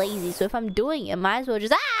being lazy. So if I'm doing it, might as well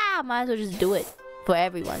just do it for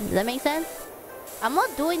everyone. Does that make sense? I'm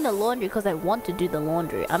not doing the laundry because I want to do the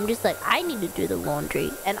laundry. I'm just like, I need to do the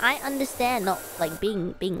laundry. And I understand not like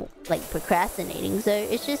being like procrastinating. So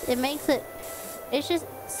it's just, it's just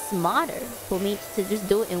smarter for me to just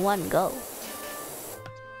do it in one go.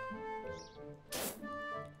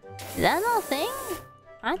 Is that not a thing?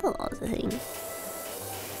 I thought that was a thing.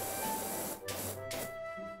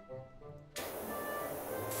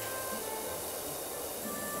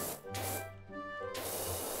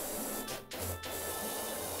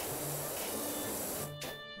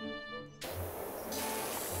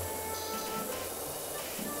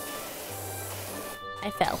 I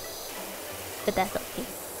fell. But that's okay.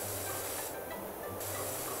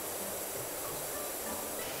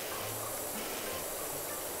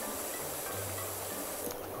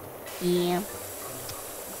 Yeah.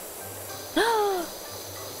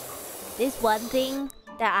 This one thing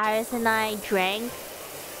that Iris and I drank,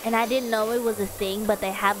 and I didn't know it was a thing, but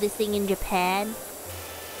they have this thing in Japan.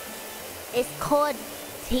 It's called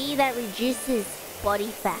tea that reduces body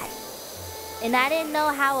fat. And I didn't know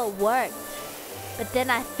how it worked. But then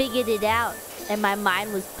I figured it out, and my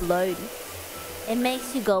mind was blown. It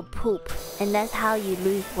makes you go poop, and that's how you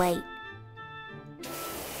lose weight.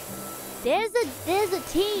 There's a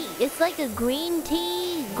tea. It's like a green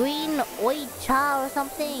tea, green oi cha or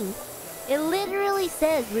something. It literally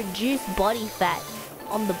says reduce body fat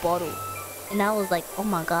on the bottle. And I was like, oh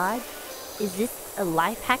my god, is this a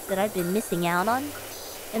life hack that I've been missing out on?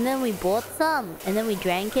 And then we bought some, and then we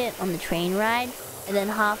drank it on the train ride. And then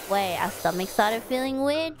halfway, our stomach started feeling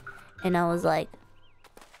weird. And I was like,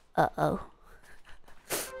 uh-oh.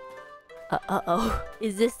 Uh-oh.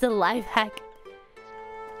 Is this the life hack?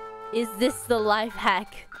 Is this the life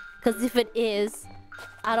hack? Because if it is,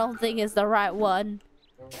 I don't think it's the right one.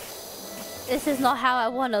 This is not how I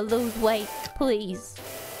want to lose weight. Please.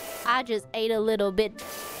 I just ate a little bit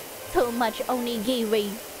too much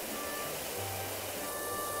onigiri.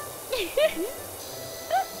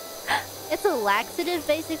 It's a laxative,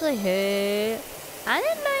 basically. Hey. I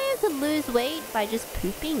didn't know you could lose weight by just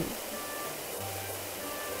pooping.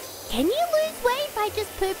 Can you lose weight by just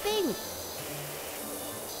pooping?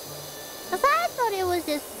 Because I thought it was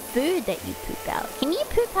just food that you poop out. Can you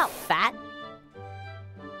poop out fat?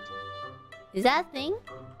 Is that a thing?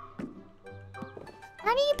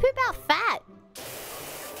 How do you poop out fat?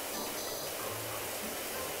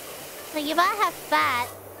 Like if I have fat,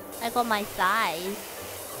 like on my thighs,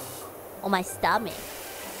 or my stomach,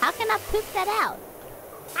 how can I poop that out?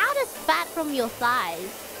 How does fat from your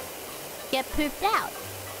thighs get pooped out?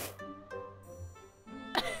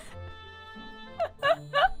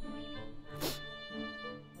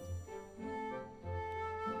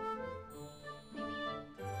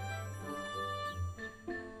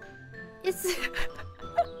 It's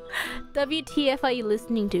WTF are you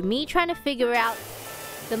listening to? Me trying to figure out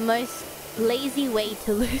the most lazy way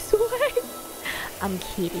to lose weight? I'm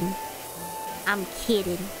kidding. I'm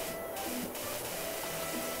kidding.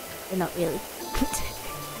 But not really.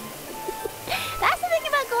 That's the thing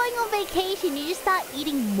about going on vacation. You just start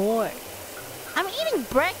eating more. I'm eating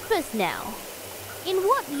breakfast now. In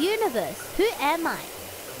what universe? Who am I?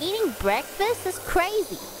 Eating breakfast? That's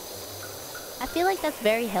crazy. I feel like that's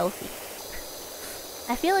very healthy.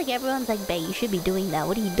 I feel like everyone's like, babe, you should be doing that.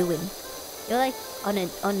 What are you doing? You're like on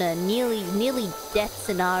a nearly death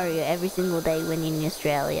scenario every single day when you're in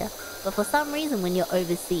Australia. But for some reason, when you're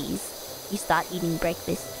overseas, you start eating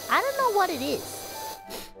breakfast. I don't know what it is.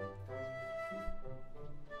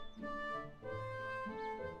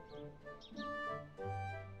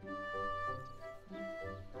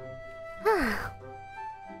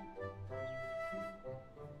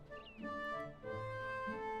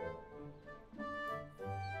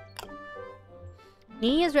 New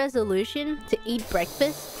Year's resolution to eat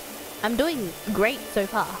breakfast. I'm doing great so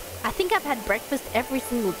far. I think I've had breakfast every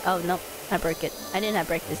single... Oh, no. I broke it. I didn't have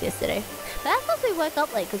breakfast yesterday. But that's because we woke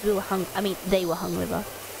up late because we were they were hungover.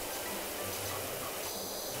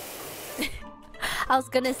 I was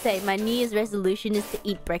gonna say, my New Year's resolution is to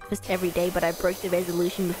eat breakfast every day, but I broke the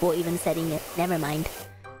resolution before even setting it. Never mind.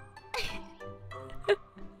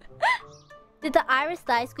 Boris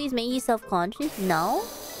thigh squeeze make you self-conscious? No.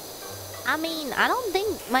 I mean, I don't think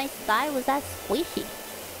my thigh was that squishy.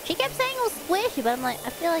 She kept saying it was squishy, but I'm like, I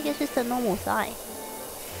feel like it's just a normal thigh.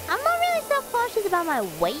 I'm not really self-conscious about my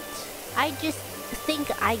weight. I just think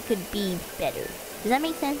I could be better. Does that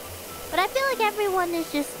make sense? But I feel like everyone is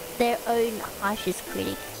just their own harshest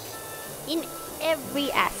critic. In every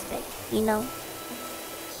aspect, you know?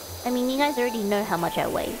 I mean, you guys already know how much I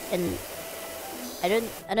weigh, and I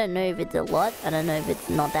don't know if it's a lot. I don't know if it's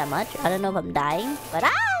not that much. I don't know if I'm dying, but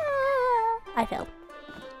I fell.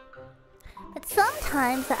 But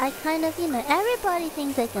sometimes I kind of, you know, everybody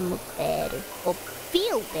thinks they can look better, or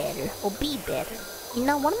feel better, or be better. You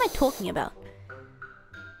know, what am I talking about?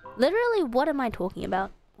 Literally, what am I talking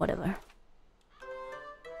about? Whatever.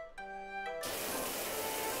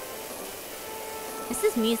 This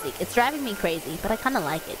is music. It's driving me crazy, but I kind of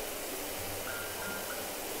like it.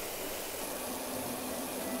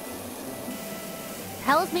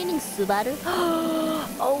 How's meeting Subaru?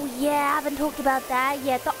 Oh yeah, I haven't talked about that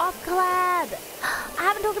yet. The off collab. I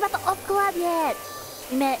haven't talked about the off collab yet.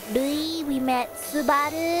 We met Rui, we met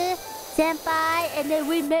Subaru Senpai, and then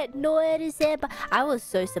we met Noeru Senpai. I was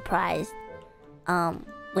so surprised.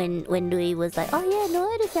 When Rui was like, "Oh yeah,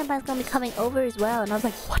 Noeru Senpai's gonna be coming over as well," and I was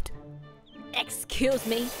like, "What? Excuse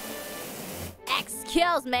me?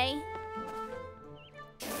 Excuse me?"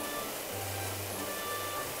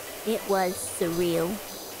 It was surreal.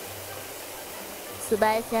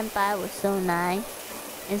 Subaru Senpai was so nice,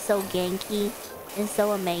 and so Genki, and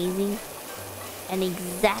so amazing, and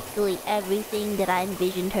exactly everything that I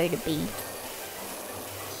envisioned her to be.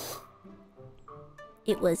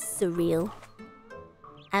 It was surreal.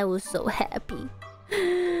 I was so happy.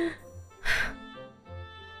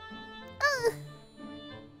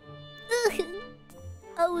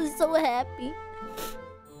 I was so happy.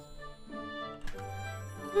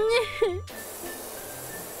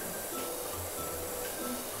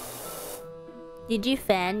 Did you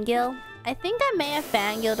fangirl? I think I may have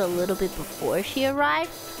fangirled a little bit before she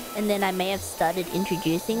arrived, and then I may have started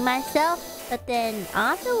introducing myself, but then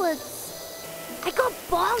afterwards I got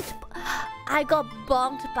bonked. I got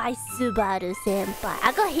bonked by Subaru Senpai.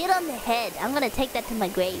 I got hit on the head. I'm gonna take that to my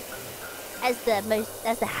grave as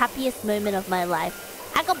the happiest moment of my life.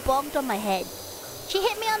 I got bonked on my head. She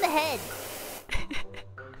hit me on the head.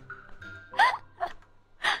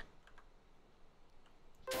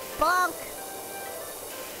 Bonk.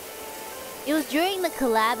 It was during the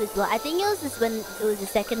collab as well. I think it was the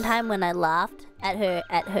second time when I laughed at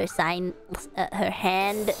her sign, her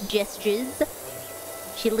hand gestures.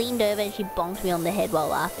 She leaned over and she bonked me on the head while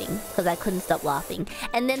laughing because I couldn't stop laughing.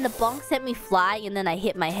 And then the bonk sent me flying, and then I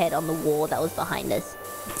hit my head on the wall that was behind us.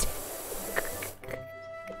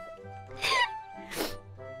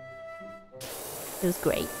 It was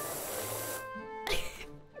great.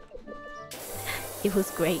 It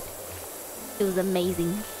was great. It was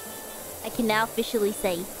amazing. I can now officially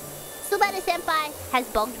say Subaru Senpai has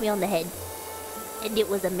bonked me on the head. And it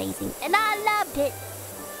was amazing. And I loved it.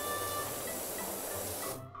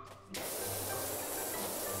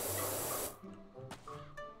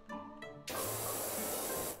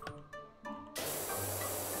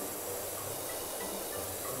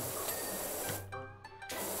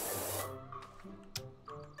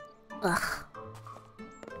 Ugh.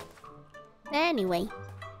 Anyway.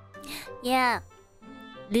 Yeah.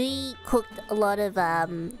 Louis cooked a lot of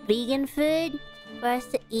vegan food for us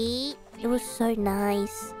to eat. It was so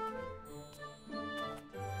nice.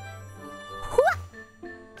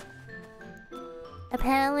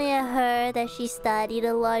 Apparently I heard that she studied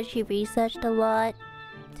a lot, she researched a lot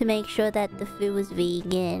to make sure that the food was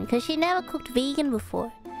vegan. Because she never cooked vegan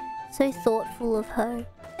before. So thoughtful of her.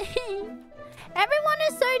 Everyone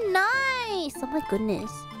is so nice! Oh my goodness.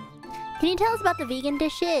 Can you tell us about the vegan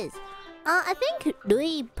dishes? I think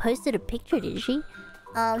Louis posted a picture, did she?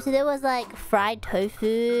 So there was like fried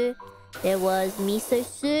tofu. There was miso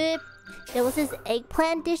soup. There was this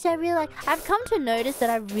eggplant dish I really like. I've come to notice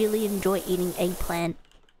that I really enjoy eating eggplant.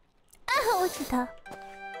 Ah, Ochita.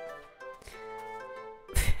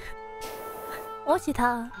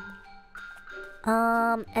 Ochita.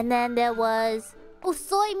 And then there was... Oh,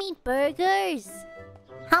 soy meat burgers!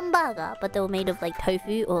 Hamburger, but they were made of like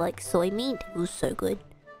tofu or like soy meat. It was so good.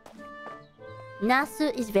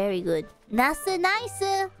 Nasu is very good. Nasu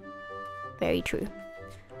nice. Very true.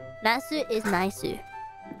 Nasu is nice. Yeah,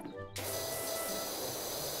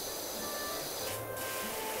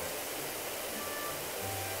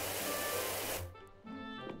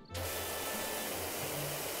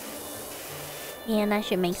 and I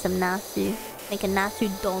should make some nasu. Make a nasu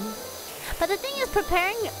don. But the thing is,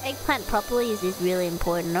 preparing eggplant properly is just really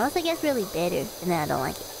important. Or else it gets really bitter, and then I don't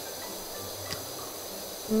like it.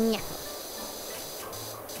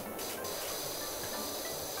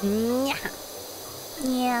 Yeah.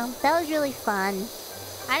 Yeah, that was really fun.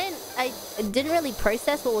 I didn't really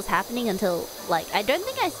process what was happening until, like, I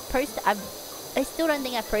still don't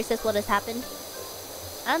think I processed what has happened.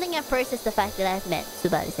 I don't think I processed the fact that I've met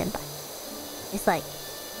Subaru Senpai. It's like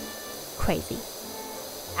crazy.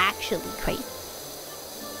 Actually crazy.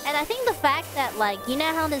 And I think the fact that, like, you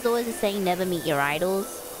know how there's always a saying, never meet your idols?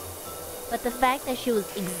 But the fact that she was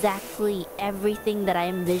exactly everything that I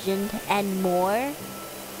envisioned and more,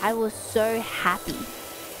 I was so happy.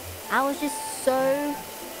 I was just so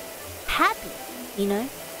happy, you know?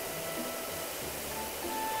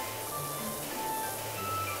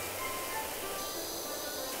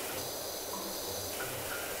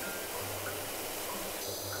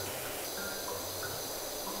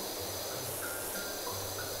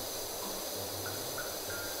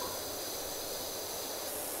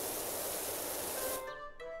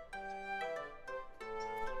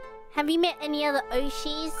 Have you met any other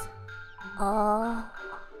Oshis? I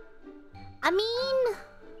mean...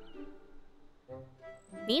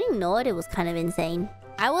 meeting Noeda was kind of insane.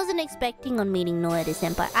 I wasn't expecting on meeting Noeda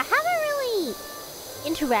Senpai. I haven't really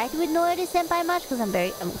interacted with Noeda Senpai much because I'm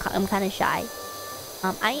kind of shy.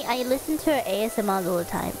 I listen to her ASMRs all the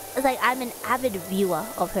time. It's like I'm an avid viewer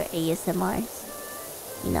of her ASMRs.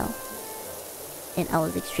 You know? And I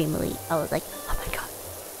was like, oh my god.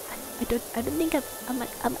 I don't think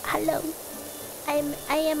hello.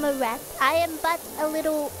 I am a rat. I am but a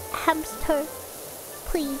little hamster.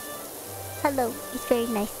 Please. Hello. It's very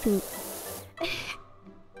nice to meet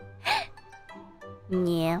you.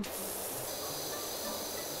 Yeah.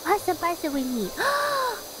 Oh, Senpai said we meet.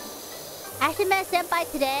 I actually met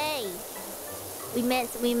Senpai today. We met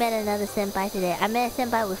another Senpai today. I met a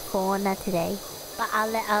Senpai with Fauna today. But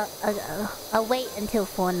I'll wait until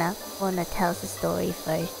Fauna tells the story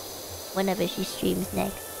first. Whenever she streams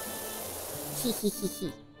next.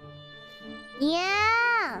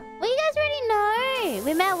 Yeah! Well, you guys already know!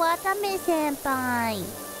 We met Watame Senpai!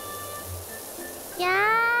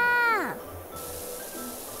 Yeah!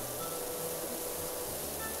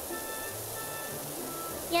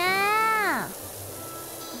 Yeah!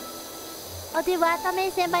 Oh, did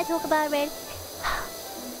Watame Senpai talk about Red?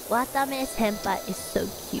 Watame Senpai is so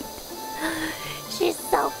cute. She's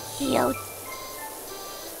so cute!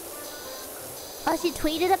 Oh, she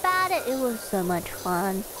tweeted about it? It was so much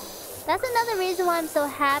fun. That's another reason why I'm so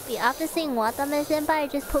happy. After seeing Watame Senpai,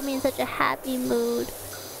 it just put me in such a happy mood.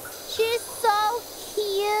 She's so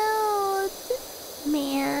cute!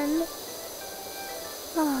 Man.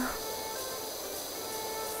 Oh.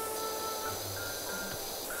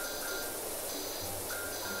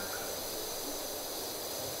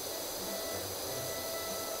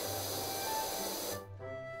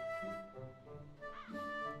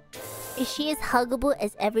 Is she as huggable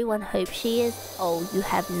as everyone hopes she is? Oh, you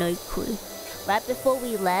have no clue. Right before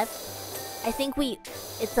we left, I think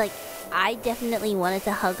it's like, I definitely wanted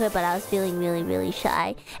to hug her, but I was feeling really, really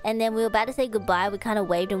shy. And then we were about to say goodbye, we kind of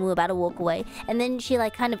waved and we were about to walk away. And then she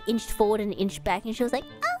like kind of inched forward and inched back and she was like,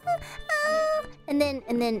 ah, ah. And then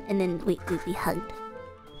we hugged.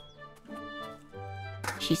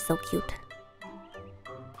 She's so cute.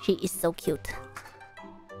 She is so cute.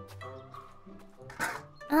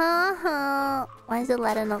 Why is the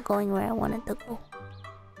ladder not going where I want it to go?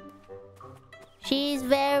 She's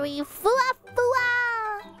very fua.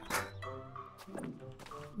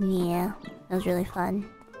 Yeah, that was really fun.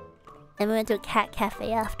 And we went to a cat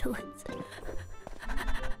cafe afterwards.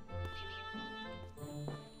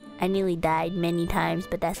 I nearly died many times,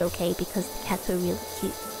 but that's okay because the cats were really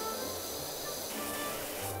cute.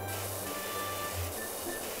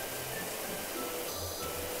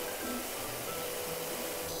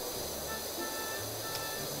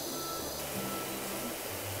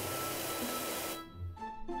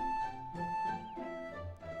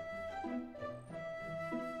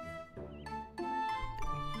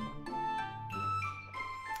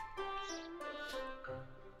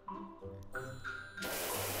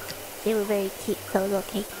 They were very cute, so it was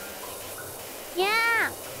okay. Yeah!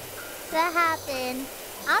 That happened.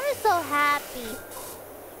 I'm just so happy.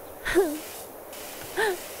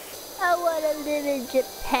 I want to live in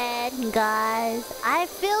Japan, guys. I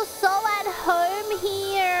feel so at home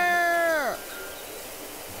here.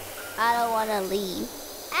 I don't want to leave.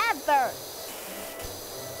 Ever.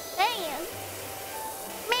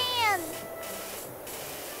 Man.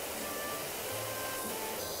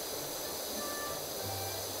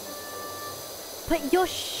 But your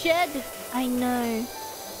shed, I know.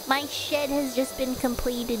 My shed has just been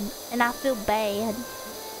completed and I feel bad.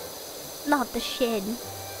 Not the shed.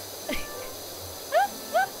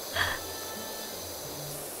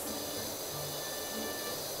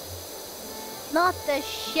 Not the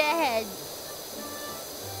shed.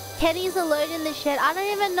 Kenny's alone in the shed. I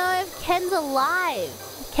don't even know if Ken's alive.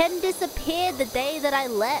 Ken disappeared the day that I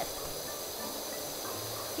left.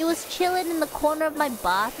 He was chilling in the corner of my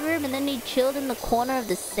bathroom and then he chilled in the corner of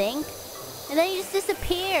the sink. And then he just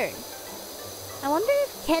disappeared. I wonder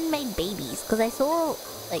if Ken made babies. Because I saw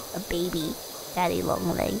like a baby daddy long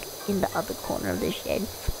leg in the other corner of the shed.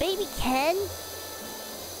 Baby Ken?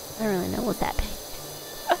 I don't really know what's happening.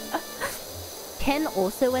 Ken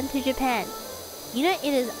also went to Japan. You know,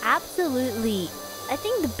 it is absolutely... I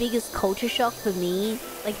think the biggest culture shock for me,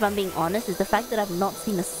 like if I'm being honest, is the fact that I've not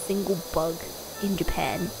seen a single bug in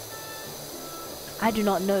Japan. I do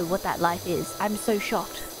not know what that life is. I'm so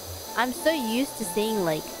shocked. I'm so used to seeing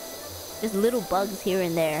like just little bugs here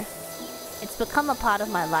and there. It's become a part of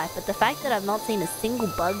my life, but the fact that I've not seen a single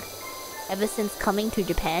bug ever since coming to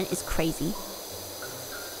Japan is crazy.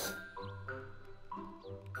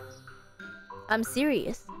 I'm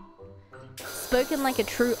serious. Spoken like a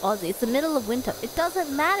true Aussie. It's the middle of winter. It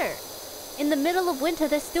doesn't matter. In the middle of winter,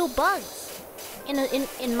 there's still bugs.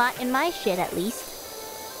 In my shed, at least.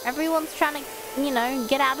 Everyone's trying to, you know,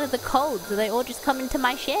 get out of the cold, so they all just come into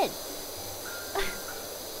my shed.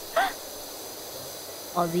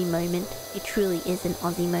 Aussie moment. It truly is an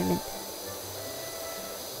Aussie moment.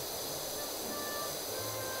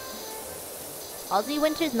 Aussie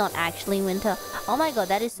winter is not actually winter. Oh my god,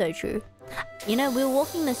 that is so true. You know, we were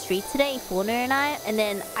walking the streets today, Fauna and I, and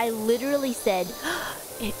then I literally said,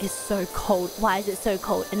 it is so cold. Why is it so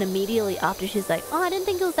cold? And immediately after, she's like, oh, I didn't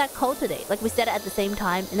think it was that cold today. Like, we said it at the same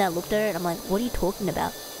time, and I looked at her, and I'm like, what are you talking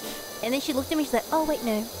about? And then she looked at me, she's like, oh, wait,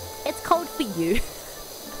 no. It's cold for you.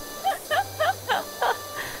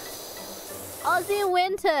 Aussie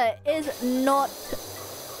winter is not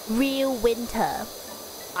real winter,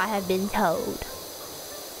 I have been told.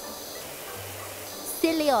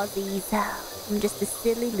 Silly Aussies. I'm just a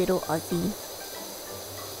silly little Aussie.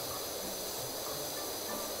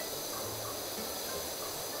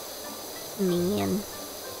 Man.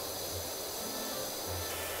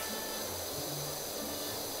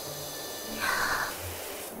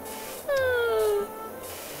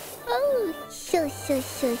 Oh, shush.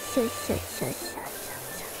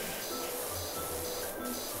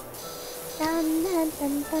 Dun dun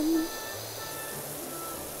dun dun.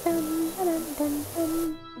 Dun dun dun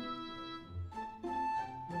dun.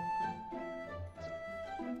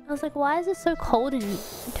 I was like, why is it so cold in here?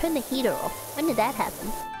 Turn the heater off. When did that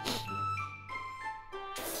happen?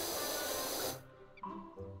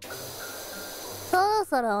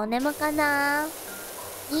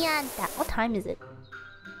 What time is it?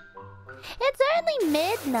 It's only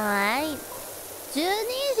midnight.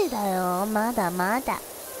 12時だよ。まだまだ。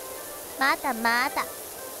まだまだ。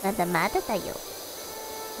まだまだだよ。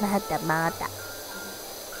まだまだ。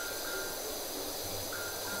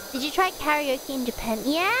Did you try karaoke in Japan?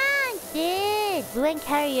 Yeah, I did. We went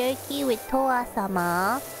karaoke with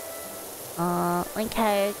Toa-sama. Went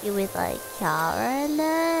karaoke with like Kiara and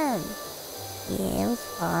them. Yeah, it was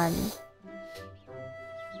fun.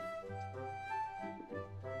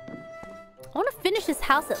 I want to finish this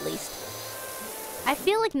house at least. I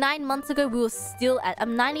feel like 9 months ago we were still at...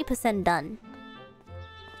 I'm 90% done.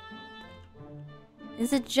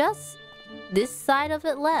 Is it just this side of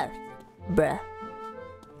it left? Bruh.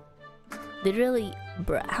 Literally,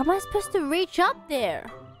 bruh. How am I supposed to reach up there?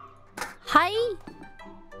 Hi?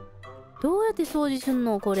 どうやって掃除すん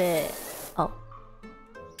のこれ? Oh.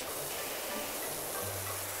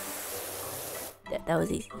 That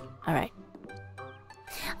was easy. Alright.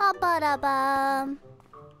 Ba-da-bum.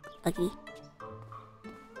 Okay.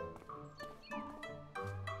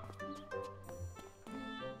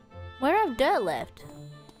 Where have dirt left?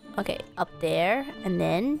 Okay, up there, and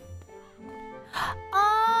then... Oh!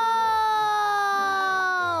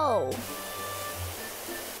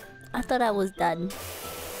 I thought I was done.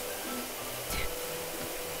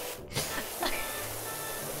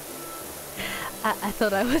 I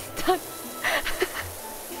thought I was done.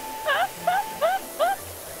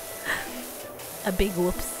 A big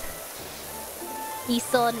whoops. He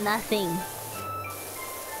saw nothing.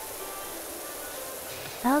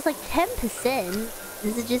 I was like 10%.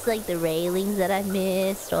 Is it just like the railings that I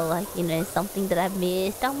missed, or like, you know, something that I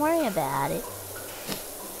missed? Don't worry about it.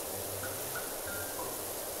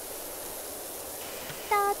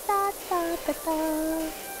 Da da da da da.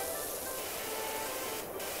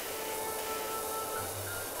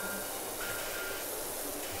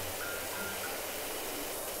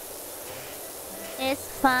 It's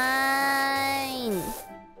fine.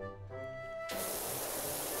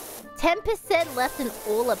 10% left in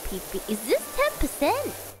all a PP. Is this 10%?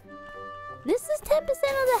 This is 10%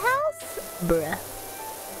 of the house? Bruh.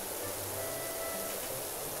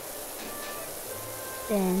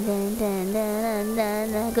 Dun, dun, dun, dun,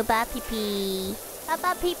 dun, dun. Goodbye, PP.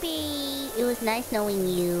 Bye-bye, PP. It was nice knowing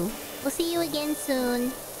you. We'll see you again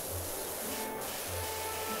soon.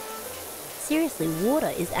 Seriously, water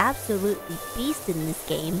is absolutely beast in this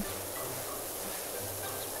game.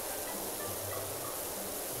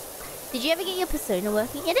 Did you ever get your persona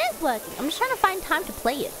working? It is working. I'm just trying to find time to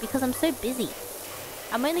play it because I'm so busy.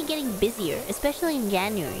 I'm only getting busier, especially in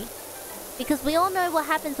January. Because we all know what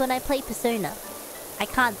happens when I play Persona. I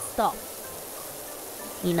can't stop.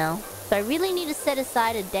 You know? So I really need to set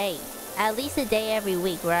aside a day. At least a day every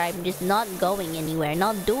week where I'm just not going anywhere,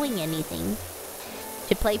 not doing anything.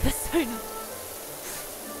 To play Persona.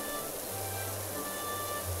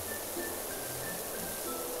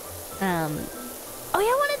 Oh yeah,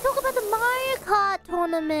 I want to talk about the Mario Kart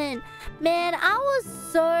tournament. Man, I was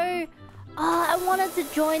so... I wanted to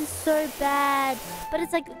join so bad. But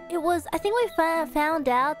it's like, it was... I think we found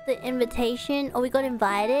out the invitation, or we got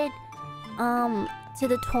invited to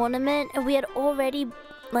the tournament. And we had already,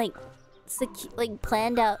 like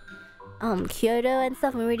planned out Kyoto and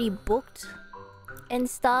stuff. We already booked and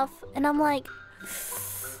stuff. And I'm like...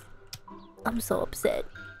 I'm so upset.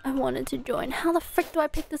 I wanted to join. How the frick do I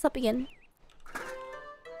pick this up again?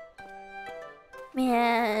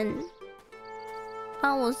 Man,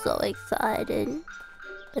 I was so excited,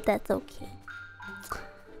 but that's okay.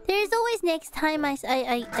 There's always next time. I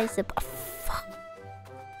suppose. Fuck.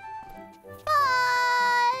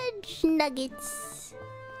 Fudge nuggets.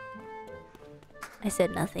 I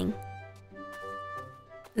said nothing.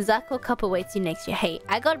 Zako Cup awaits you next year. Hey,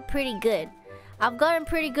 I got pretty good. I've gotten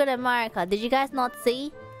pretty good at Mario Kart. Did you guys not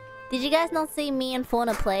see? Did you guys not see me and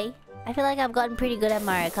Fauna play? I feel like I've gotten pretty good at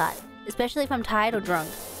Mario Kart. Especially if I'm tired or drunk.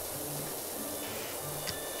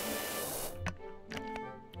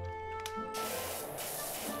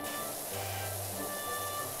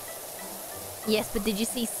 Yes, but did you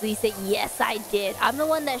see Suise? Yes, I did. I'm the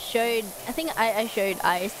one that showed... I think I showed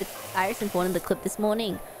Iris and Fauna the clip this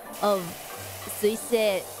morning of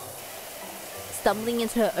Suise stumbling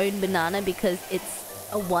into her own banana because it's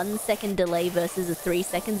a 1 second delay versus a 3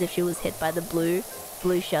 seconds if she was hit by the blue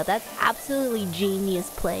shell. That's absolutely genius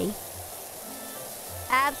play.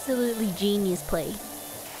 Absolutely genius play.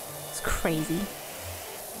 It's crazy.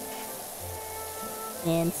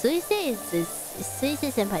 Man, Suise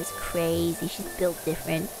Senpai is crazy. She's built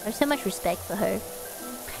different. I have so much respect for her.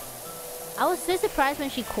 I was so surprised when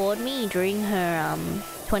she called me during her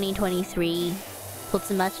 2023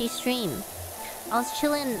 Totsumachi stream. I was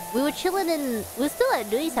chilling. We were still at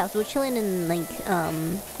Nui's house. We were chilling in like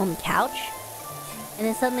on the couch. And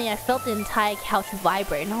then suddenly I felt the entire couch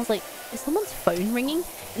vibrate. And I was like, is someone's phone ringing?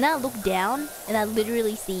 And then I look down and I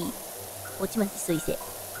literally see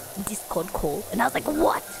Discord call. And I was like,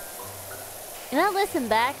 what? And I listened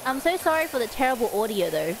back. I'm so sorry for the terrible audio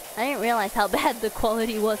though. I didn't realize how bad the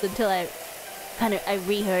quality was until I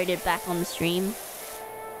reheard it back on the stream.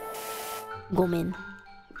 Gomen.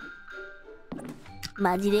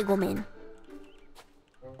 Majide gomen.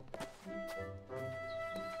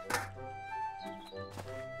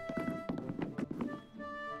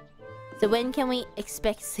 So when can we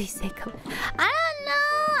expect Suise come? I don't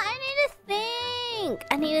know.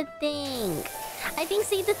 I need to think. I think,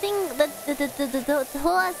 see, the thing, the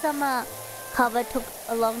Hoa-sama cover took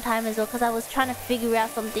a long time as well because I was trying to figure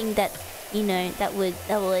out something that, you know, that would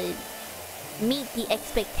meet the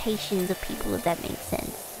expectations of people, if that makes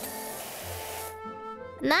sense.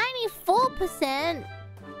 94%?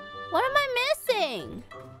 What am I missing?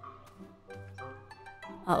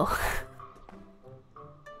 Oh.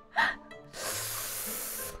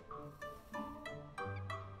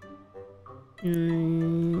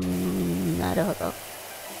 Naruhodo.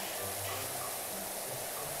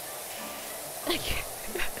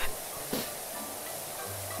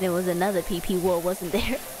 There was another PP war, wasn't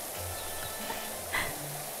there?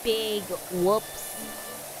 Big whoops.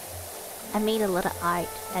 I made a lot of art,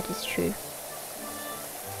 that is true.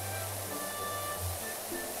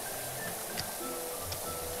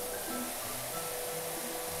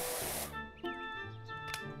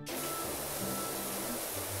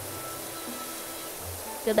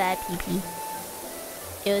 Goodbye, PP.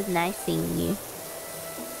 It was nice seeing you.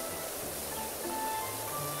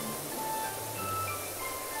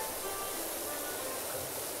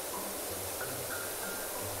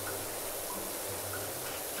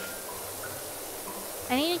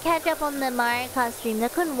 I need to catch up on the Mario Kart stream. I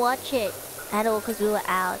couldn't watch it. at all because we were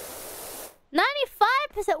out.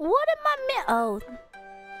 95%. What am I Oh.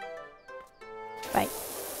 Right.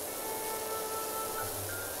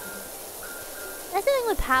 That's the thing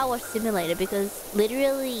with Powerwash Simulator because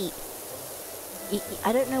literally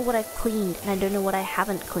I don't know what I've cleaned and I don't know what I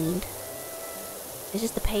haven't cleaned. It's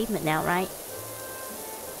just the pavement now, right?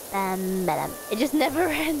 It just never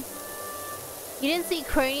ends. You didn't see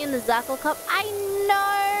Crony in the Zatsu Cup? I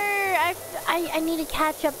know! I need to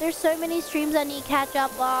catch up. There's so many streams I need to catch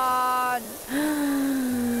up on.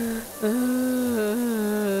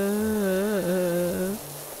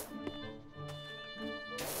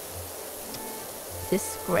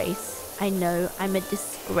 Disgrace. I know, I'm a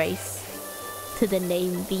disgrace to the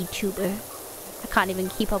name VTuber. I can't even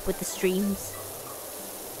keep up with the streams.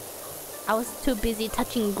 I was too busy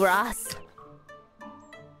touching grass.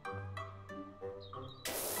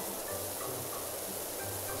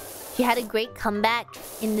 She had a great comeback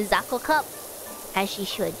in the Zatsu Cup, as she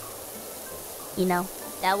should. You know,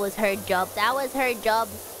 that was her job. That was her job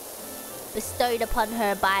bestowed upon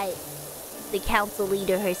her by the council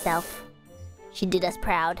leader herself. She did us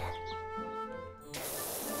proud.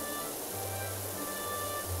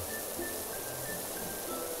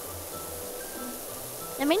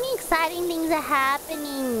 So many exciting things are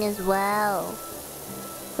happening as well.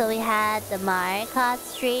 So we had the Mario Kart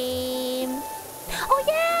stream. Oh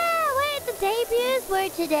yeah! Wait, the debuts were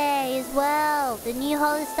today as well. The new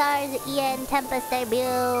hololive-EN Tempest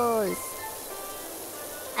debuts.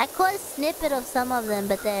 I caught a snippet of some of them,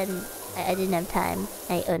 but then I didn't have time.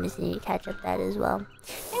 I honestly need to catch up that as well.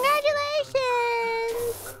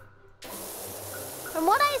 Congratulations! From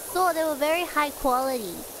what I saw, they were very high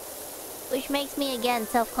quality. Which makes me again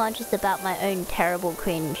self-conscious about my own terrible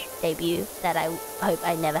cringe debut that I hope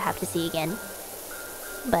I never have to see again.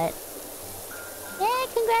 But yeah,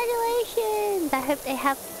 congratulations! I hope they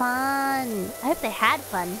have fun. I hope they had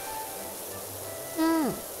fun.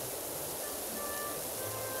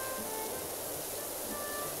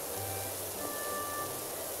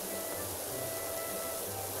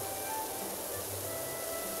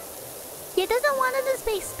 He doesn't want to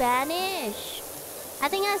speak Spanish. I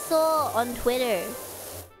think I saw on Twitter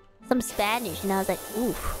some Spanish and I was like,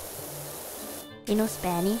 oof. You know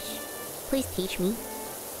Spanish? Please teach me.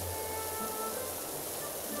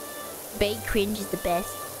 Big cringe is the best.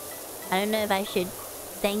 I don't know if I should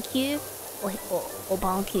thank you or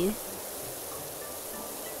bonk you.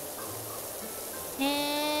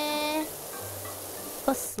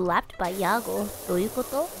 Got slapped by Yago. どういうこ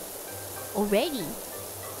と? Already?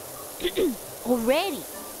 Already?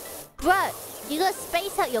 Bruh, you gotta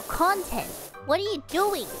space out your content. What are you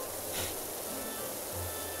doing?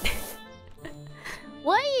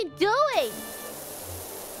 What are you doing?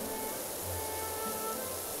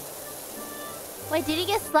 Wait, did he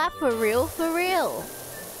get slapped for real? For real?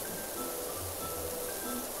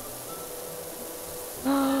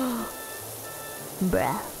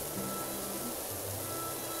 Bruh.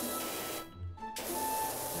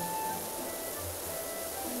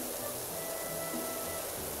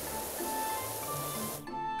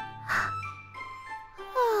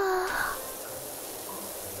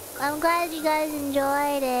 I'm glad you guys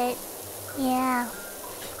enjoyed it. Yeah.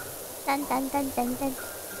 Dun dun dun dun dun.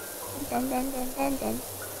 Dun dun dun dun dun.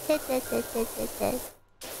 It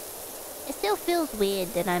still feels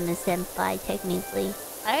weird that I'm a senpai technically.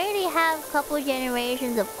 I already have a couple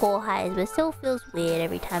generations of core highs, but it still feels weird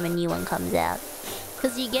every time a new one comes out.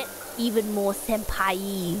 Because you get even more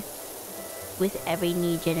senpai with every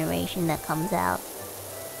new generation that comes out.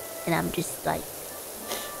 And I'm just like,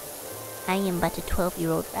 I am but a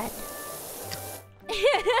 12-year-old rat.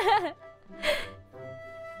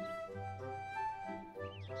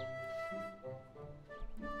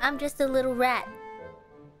 I'm just a little rat.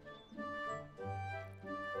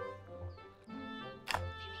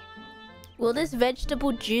 Will this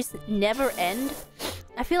vegetable juice never end?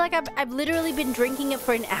 I feel like I've literally been drinking it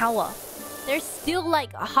for an hour. There's still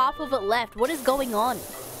like half of it left. What is going on?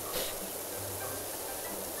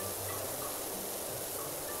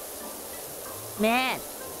 Man.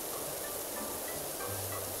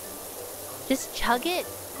 Just chug it?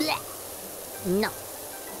 Blech. No.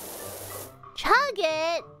 Chug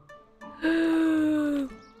it!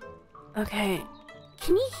 Okay.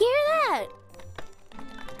 Can you hear that?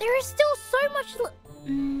 There is still so much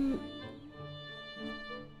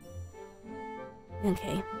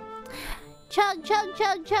Okay. Chug, chug,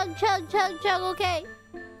 chug, chug, chug, chug, chug, okay.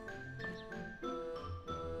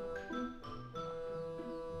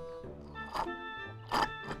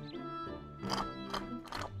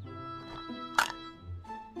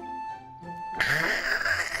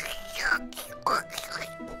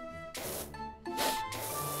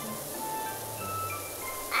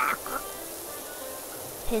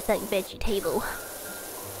 tastes like vegetable.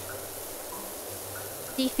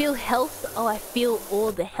 Do you feel health? Oh, I feel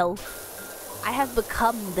all the health. I have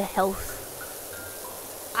become the health.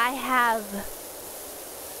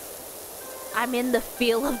 I'm in the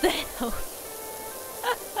feel of the health.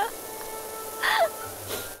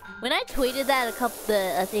 When I tweeted that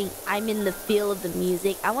I think I'm in the feel of the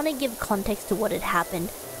music, I want to give context to what had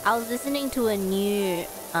happened. I was listening to a new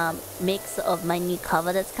mix of my new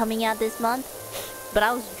cover that's coming out this month, but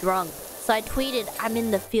I was drunk. So I tweeted, I'm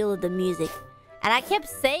in the feel of the music. And I kept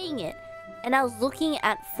saying it. And I was looking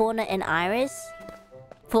at Fauna and Iris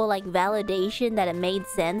for like validation that it made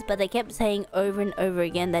sense, but they kept saying over and over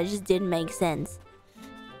again that it just didn't make sense.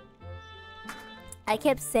 I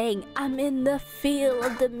kept saying, I'm in the feel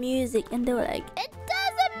of the music, and they were like, it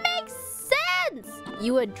doesn't make sense!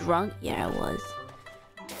 You were drunk? Yeah, I was.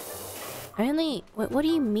 What do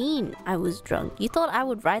you mean I was drunk? You thought I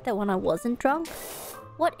would write that when I wasn't drunk?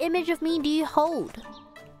 What image of me do you hold?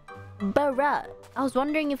 Bruh. I was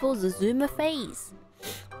wondering if it was a Zoomer phase.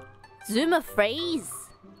 Zoomer phrase?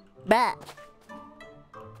 Bruh.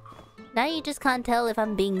 Now you just can't tell if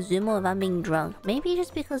I'm being Zoomer or if I'm being drunk. Maybe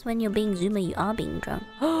just because when you're being Zoomer, you are being drunk.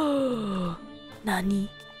 Nani?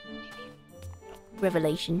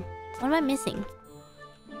 Revelation. What am I missing?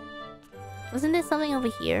 Wasn't there something over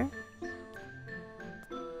here?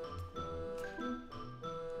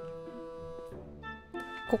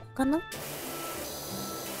 Kokana?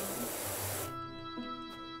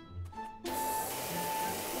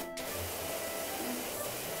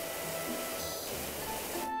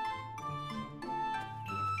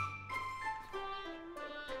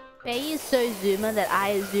 Faye is so Zoomer that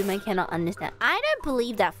I as Zoomer cannot understand. I don't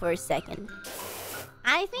believe that for a second.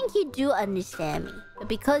 I think you do understand me. But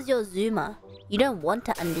because you're Zoomer, you don't want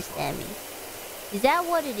to understand me. Is that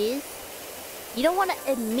what it is? You don't want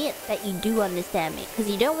to admit that you do understand me. Because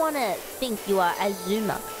you don't want to think you are a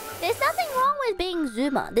Zoomer. There's nothing wrong with being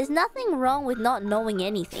Zoomer. There's nothing wrong with not knowing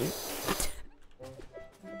anything.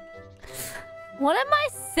 What am I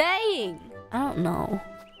saying? I don't know.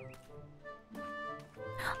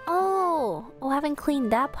 Oh, I haven't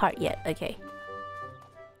cleaned that part yet. Okay.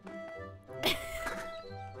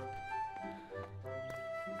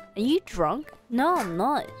 Are you drunk? No, I'm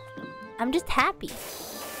not. I'm just happy.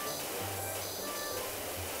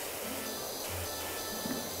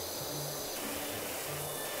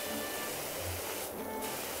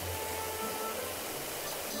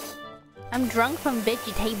 I'm drunk from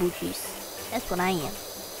vegetable juice. That's what I am.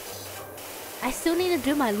 I still need to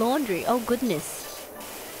do my laundry. Oh, goodness.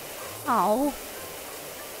 Oh.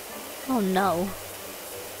 Oh no.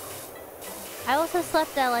 I also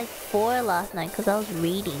slept at like 4 last night because I was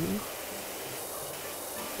reading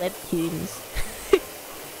webtoons.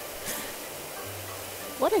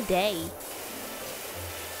 What a day.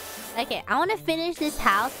 Okay, I want to finish this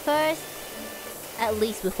house first. At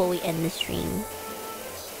least before we end the stream.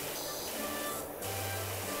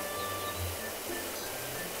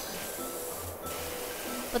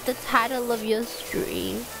 But the title of your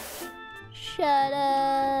stream. Shut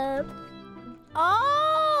up.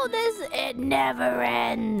 Oh, it never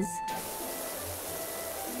ends.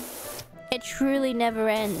 It truly never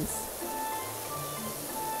ends.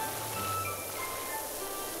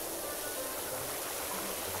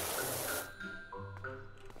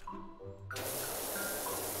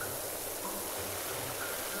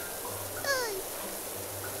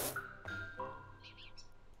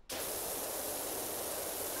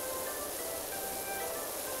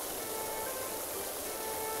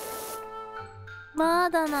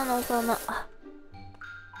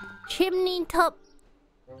 Chimney top,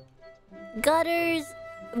 gutters,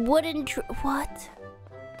 wooden what?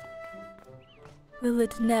 Will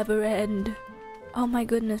it never end? Oh my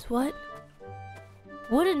goodness, what?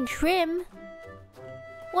 Wooden trim?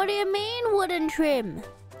 What do you mean wooden trim?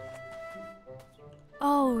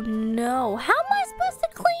 Oh no, how am I supposed to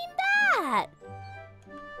clean that?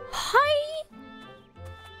 Hi?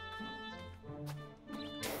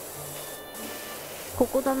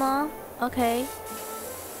 Kokodama? Okay.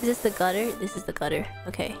 Is this the gutter? This is the gutter.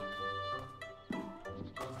 Okay.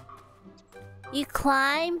 You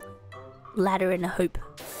climb? Ladder and a hope.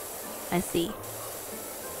 I see.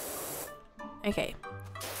 Okay.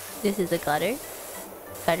 This is the gutter.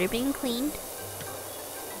 Gutter being cleaned.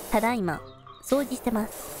 Tadaima. 掃除してま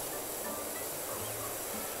す.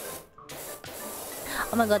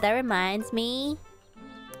 Oh my god, that reminds me.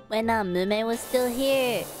 When Mume was still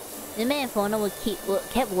here. Mume and Fauna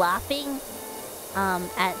kept laughing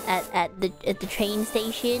at the train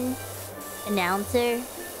station announcer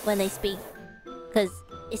when they speak, because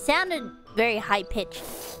it sounded very high pitched.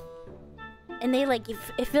 and they like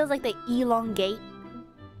it feels like they elongate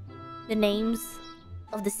the names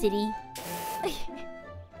of the city.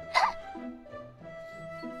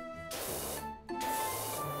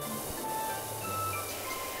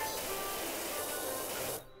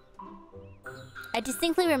 I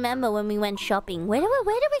distinctly remember when we went shopping. Where did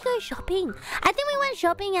we go shopping? I think we went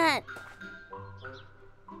shopping at...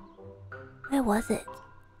 Where was it? I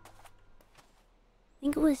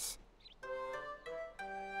think it was...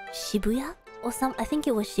 Shibuya? Or some... I think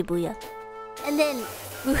it was Shibuya. And then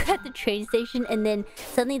we were at the train station and then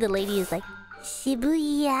suddenly the lady is like...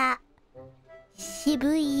 Shibuya.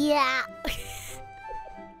 Shibuya.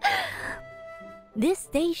 This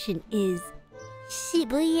station is...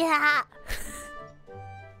 Shibuya.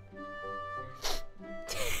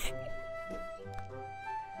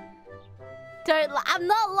 I'm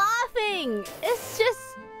not laughing. It's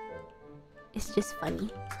just funny.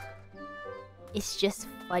 It's just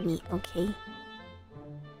funny, okay?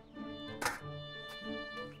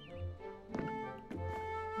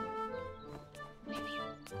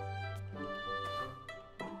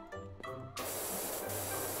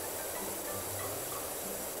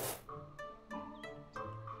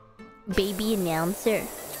 Baby announcer.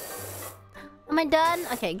 Am I done?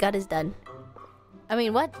 Okay, gut is done. I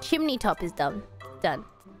mean, what? Chimney top is done. Done.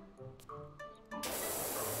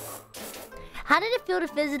 How did it feel to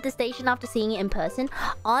visit the station after seeing it in person?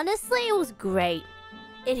 Honestly, it was great.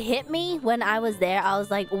 It hit me when I was there. I was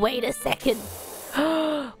like, wait a second.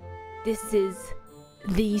 This is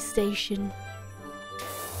the station.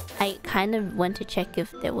 I kind of went to check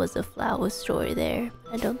if there was a flower store there.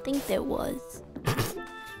 I don't think there was.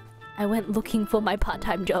 I went looking for my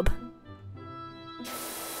part-time job.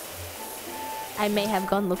 I may have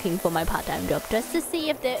gone looking for my part-time job just to see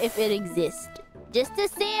if it exists. Just to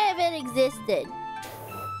see if it existed.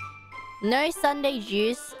 No Sunday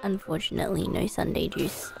juice. Unfortunately, no Sunday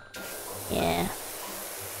juice. Yeah.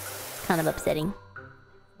 Kind of upsetting.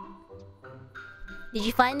 Did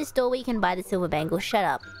you find the store where you can buy the silver bangle? Shut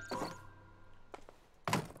up.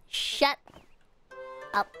 Shut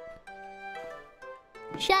up.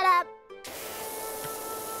 Shut up.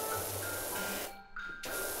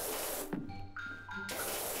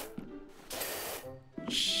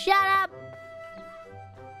 Shut up.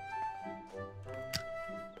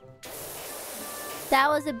 That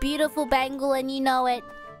was a beautiful bangle and you know it.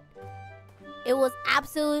 It was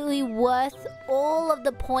absolutely worth all of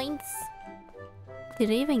the points. Did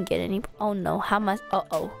I even get any? Oh no, how much?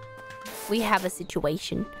 Uh-oh. We have a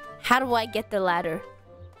situation. How do I get the ladder?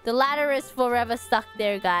 The ladder is forever stuck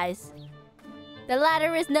there, guys. The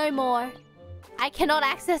ladder is no more. I cannot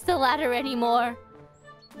access the ladder anymore.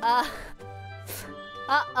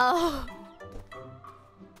 Uh-oh.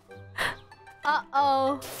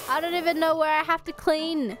 Uh-oh. I don't even know where I have to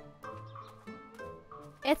clean.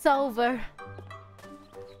 It's over.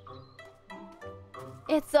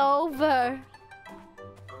 It's over.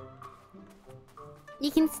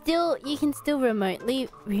 You can still remotely...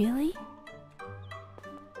 Really?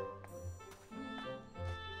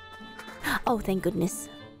 Oh, thank goodness.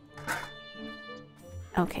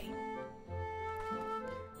 Okay.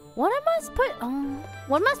 What am I supposed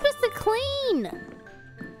to clean?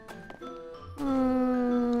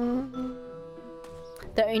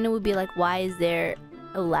 The owner would be like, why is there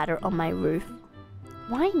a ladder on my roof?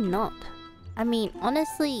 Why not? I mean,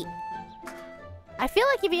 honestly, I feel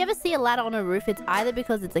like if you ever see a ladder on a roof, it's either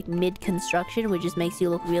because it's like mid-construction, which just makes you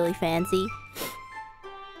look really fancy.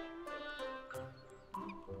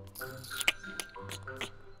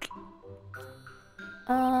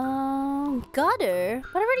 Gutter?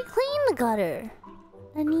 But I already cleaned the gutter.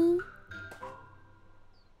 Honey?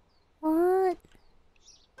 What?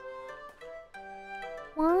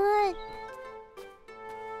 What? I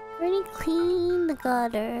already cleaned the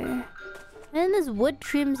gutter. And there's wood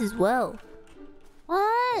trims as well.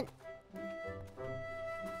 What?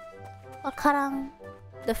 Wakarang.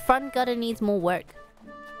 The front gutter needs more work.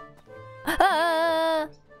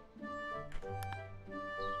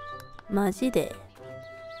 Majide.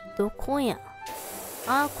 どこや?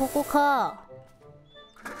 Ah, ここか.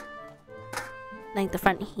 Like the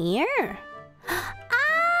front here?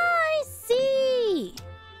 I see!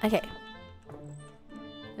 Okay.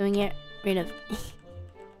 Let me get rid of...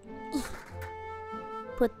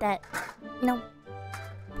 Put that... No.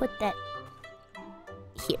 Put that...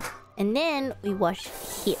 here. And then we wash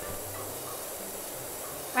here.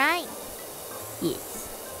 Right? Yes.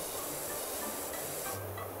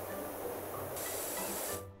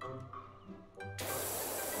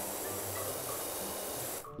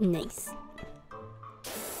 Nice.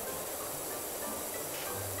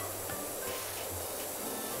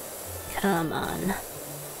 Come on.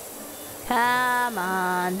 Come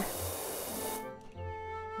on.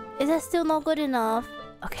 Is that still not good enough?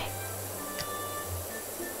 Okay.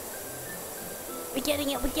 We're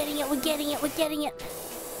getting it, we're getting it, we're getting it, we're getting it.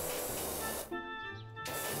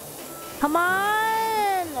 Come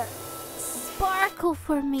on! Sparkle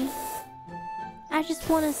for me. I just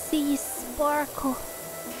want to see you sparkle.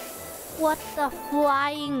 What the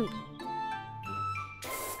flying?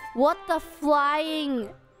 What the flying?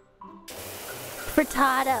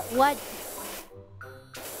 Frittata, what?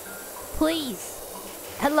 Please.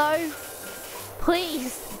 Hello?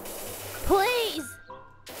 Please. Please.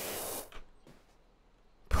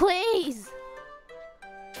 Please.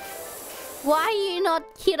 Why are you not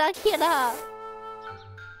kira kira?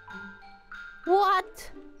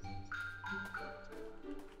 What?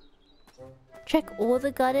 Check all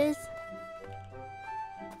the gutters.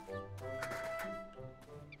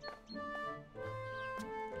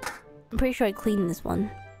 I'm pretty sure I cleaned this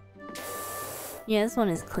one. Yeah, this one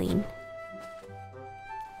is clean.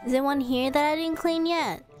 Is there one here that I didn't clean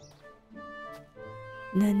yet?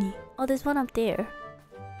 Nani? Oh, there's one up there.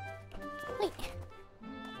 Wait.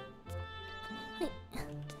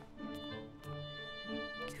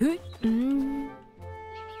 Wait.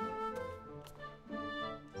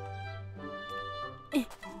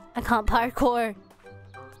 I can't parkour.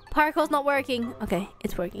 Parkour's not working. Okay,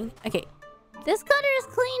 it's working. Okay. This gutter is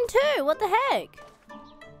clean too. What the heck?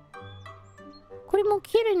 これもう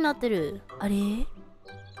綺麗になってる。あれ?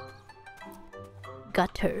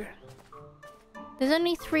 Gutter. There's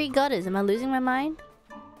only 3 gutters. Am I losing my mind?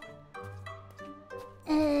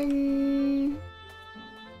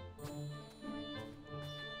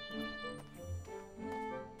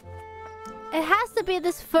 It has to be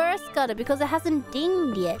this first gutter because it hasn't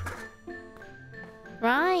dinged yet.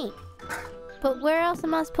 Right. But where else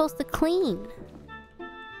am I supposed to clean?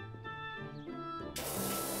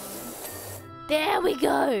 There we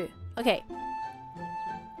go. Okay.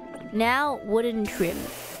 Now, wooden trim.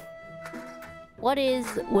 What is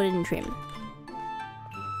wooden trim?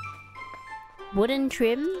 Wooden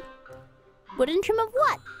trim? Wooden trim of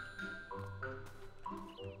what?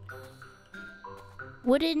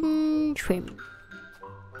 Wooden trim.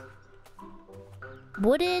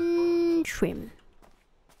 Wooden trim.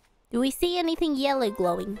 Do we see anything yellow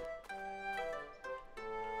glowing?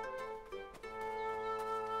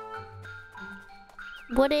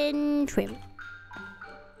 Wooden trim.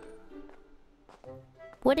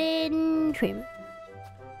 Wooden trim.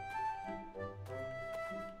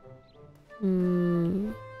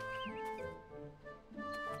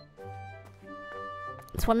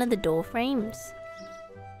 It's one of the door frames.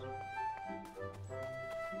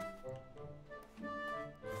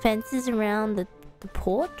 Fences around the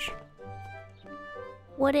porch.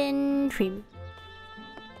 Wooden trim.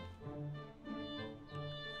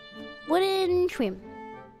 Wooden trim.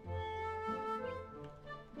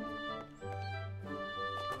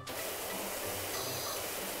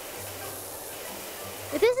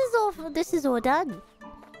 This is all done.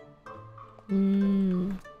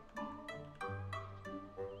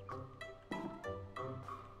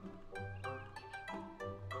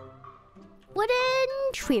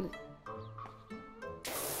 Wooden trim.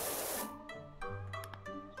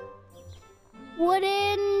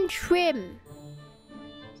 Wooden trim.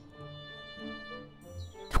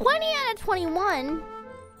 20 out of 21.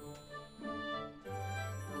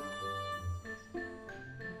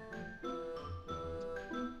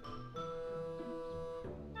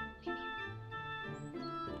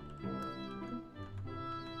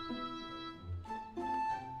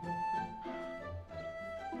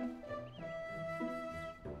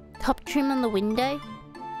 Top trim on the window?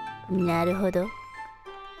 Naruhodo.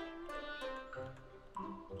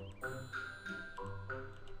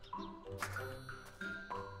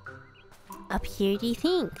 Up here, do you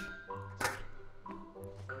think?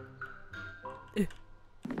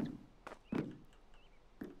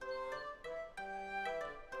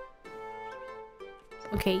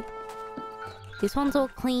 Okay. This one's all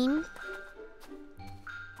clean.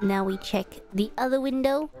 Now we check the other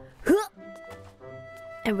window.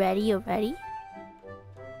 Ready? Ready?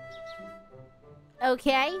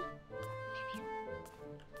 Okay.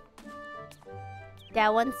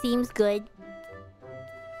 That one seems good.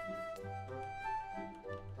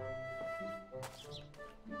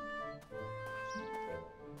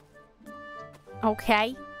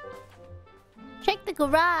 Okay. Check the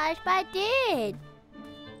garage, but I did.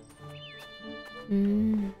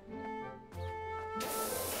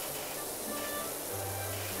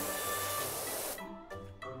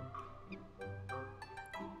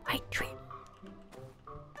 White trim.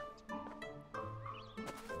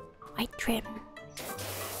 White trim.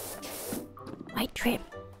 White trim.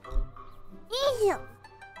 Ew.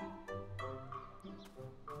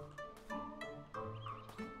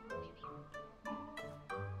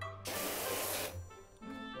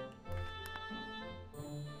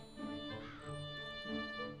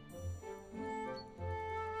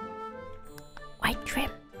 White trim.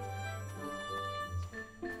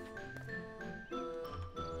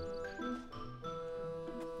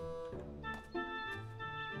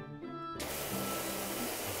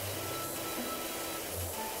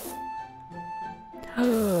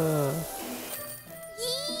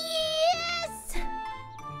 Yes!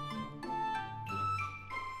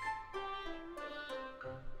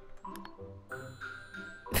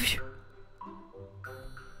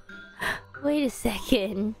 Wait a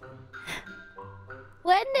second.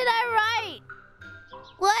 When did I write?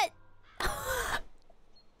 What? Oh,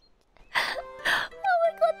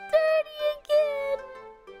 I got dirty again.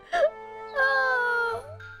 Oh.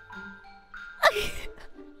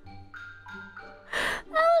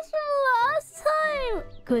 That was from last time.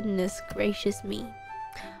 Goodness gracious me.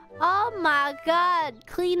 Oh my god.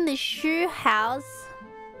 Clean the shoe house.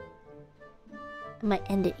 I might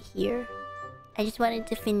end it here. I just wanted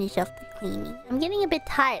to finish off the cleaning. I'm getting a bit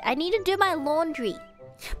tired. I need to do my laundry.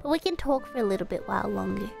 But we can talk for a little bit while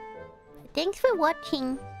longer. Thanks for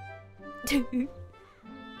watching. The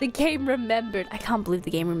game remembered. I can't believe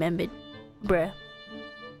the game remembered. Bruh.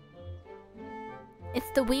 It's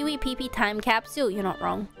the wee wee pee pee time capsule. You're not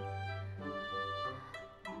wrong.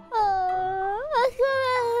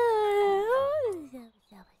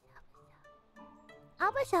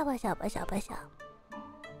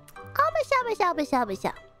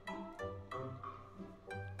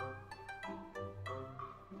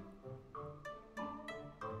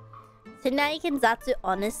 So now you can zatsu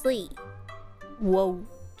honestly. Whoa,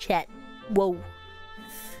 chat. Whoa.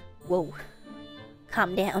 Whoa.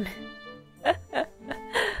 Calm down.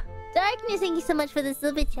 Darkness, thank you so much for the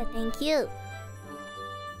super chat. Thank you.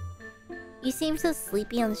 You seem so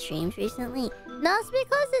sleepy on streams recently. No, it's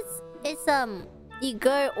because it's you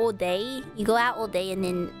go all day, you go out all day and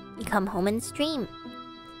then you come home and stream.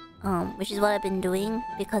 Which is what I've been doing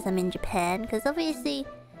because I'm in Japan. Because obviously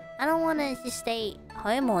I don't want to just stay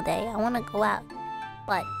home all day. I want to go out.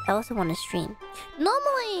 But I also want to stream.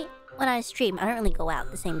 Normally, when I stream, I don't really go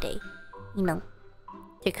out the same day. You know,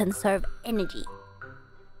 to conserve energy.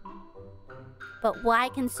 But why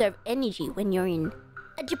conserve energy when you're in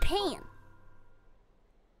Japan?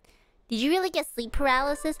 Did you really get sleep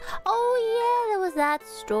paralysis? Oh yeah, there was that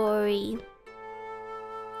story.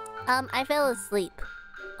 I fell asleep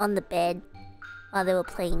on the bed while they were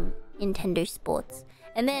playing Nintendo Sports.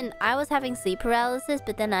 And then I was having sleep paralysis,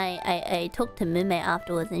 but then I talked to Mume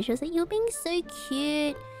afterwards and she was like, "You're being so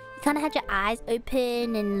cute. You kind of had your eyes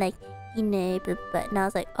open and like, you know, but..." And I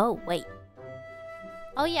was like, "Oh, wait.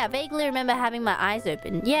 Oh yeah, I vaguely remember having my eyes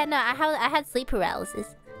open. Yeah, no, I had sleep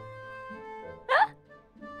paralysis."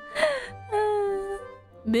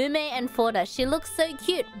 Mume and Forda, she looks so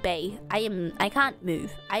cute, bae. I can't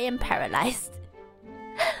move. I am paralyzed.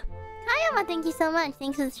 Hi, Emma, thank you so much.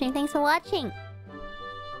 Thanks for the stream. Thanks for watching.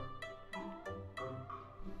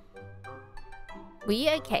 Were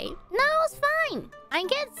you okay? No, I was fine. I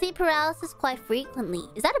get sleep paralysis quite frequently.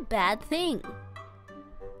 Is that a bad thing?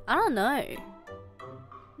 I don't know.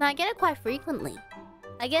 No, I get it quite frequently.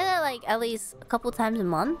 I get it like at least a couple times a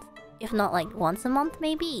month. If not like once a month,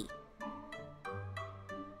 maybe.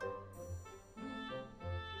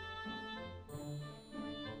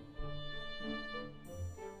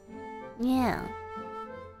 Yeah.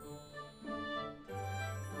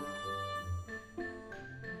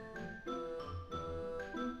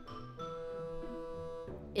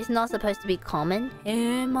 It's not supposed to be common.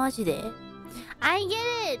 Majide. I get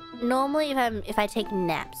it normally if I take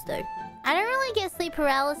naps though. I don't really get sleep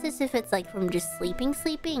paralysis if it's like from just sleeping.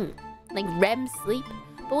 Like REM sleep.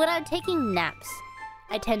 But when I'm taking naps,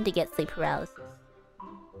 I tend to get sleep paralysis.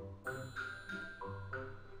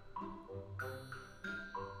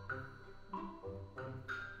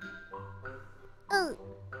 Oh.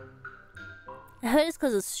 I heard it's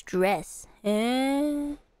because of stress.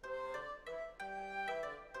 It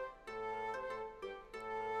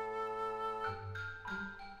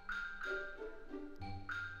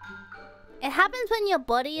happens when your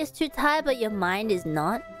body is too tired but your mind is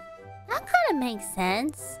not. That kind of makes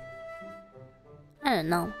sense. I don't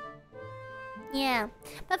know. Yeah.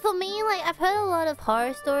 But for me, like, I've heard a lot of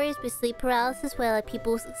horror stories with sleep paralysis where like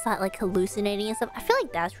people start like hallucinating and stuff. I feel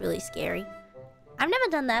like that's really scary. I've never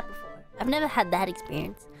done that before. I've never had that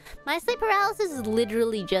experience. My sleep paralysis is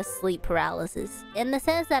literally just sleep paralysis. In the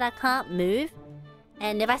sense that I can't move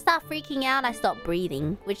And if I start freaking out, I stop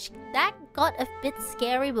breathing, which that got a bit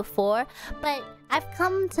scary before, but I've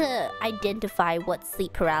come to identify what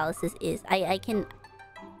sleep paralysis is. I can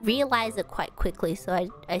realize it quite quickly, so I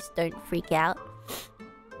just don't freak out.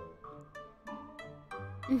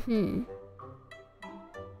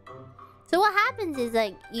 So what happens is,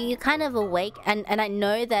 like, you kind of awake, and I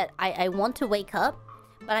know that I want to wake up,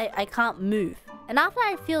 but I can't move. And after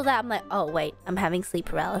I feel that, I'm like, oh wait, I'm having sleep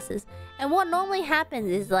paralysis. And what normally happens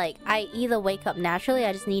is, like, I either wake up naturally,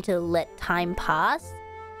 I just need to let time pass.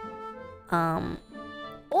 Or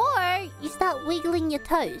you start wiggling your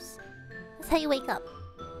toes. That's how you wake up.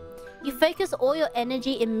 You focus all your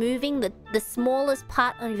energy in moving the smallest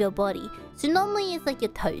part of your body. So normally it's like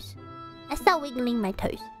your toes. I start wiggling my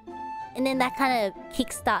toes. And then that kind of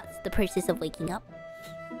kickstarts the process of waking up.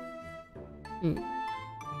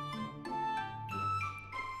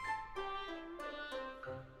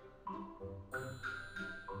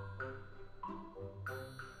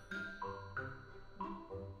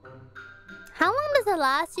 How long does it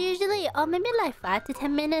last usually? Oh, maybe like 5 to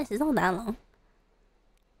 10 minutes. It's not that long.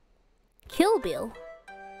 Kill Bill?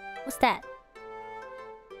 What's that?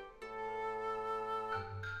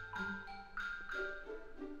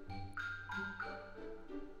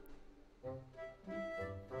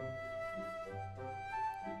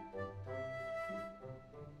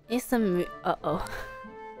 It's some... Uh-oh.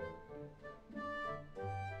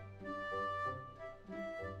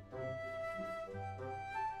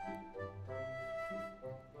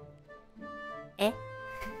 Eh?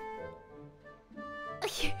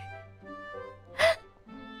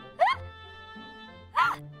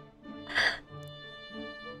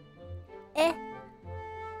 Eh?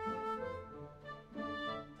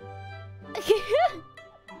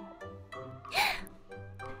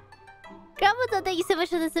 Grandmother, thank you so much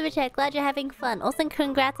for the super chat. Glad you're having fun. Also,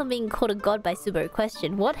 congrats on being called a god by Subaru.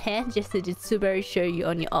 Question: what hand gesture did Subaru show you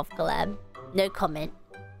on your off collab? No comment.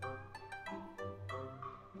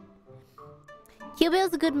 Kill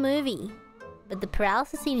Bill's a good movie, but the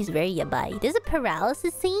paralysis scene is very yabai. There's a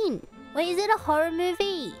paralysis scene. Wait, is it a horror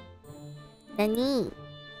movie? Nani?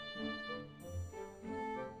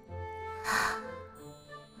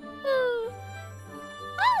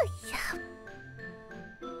 Oh yeah.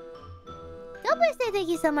 Double say thank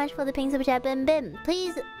you so much for the pink super chat. Bim bim.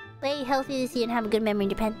 Please stay healthy this year and have a good memory in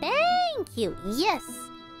Japan. Thank you. Yes,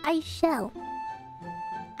 I shall.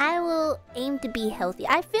 I will aim to be healthy.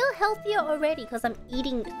 I feel healthier already because I'm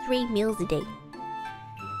eating 3 meals a day.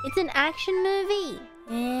 It's an action movie.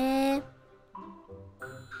 Yayoi!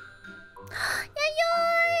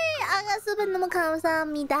 Agasuba 너무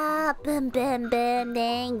감사합니다. Bim bim bim.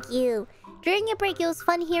 Thank you. During your break, it was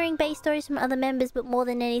fun hearing base stories from other members, but more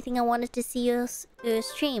than anything, I wanted to see your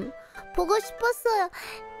stream. 보고 싶었어요.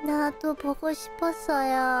 나도 보고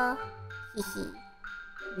싶었어요. 히히.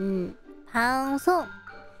 방송.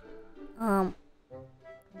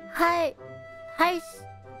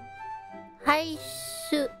 할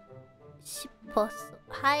수 싶었어.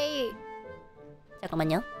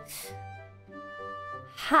 잠깐만요.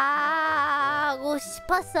 하고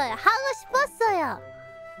싶었어요.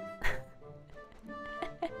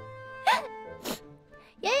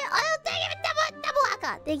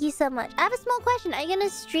 Thank you so much. I have a small question. Are you gonna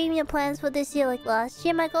stream your plans for this year like last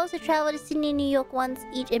year? My goal is to travel to Sydney and New York once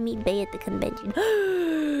each and meet Bay at the convention.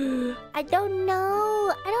 I don't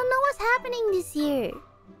know. I don't know what's happening this year.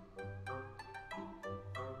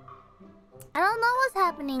 I don't know what's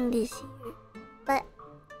happening this year. But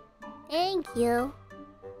thank you.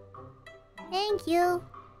 Thank you.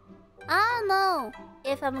 I don't know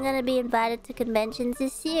if I'm gonna be invited to conventions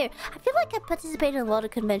this year. I feel like I participated in a lot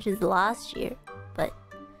of conventions last year, but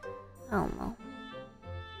I don't know.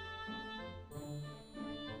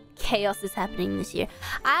 Chaos is happening this year.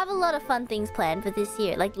 I have a lot of fun things planned for this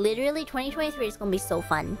year. Like literally 2023 is gonna be so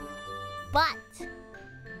fun. But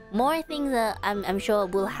more things that I'm sure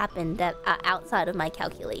will happen that are outside of my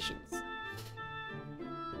calculations.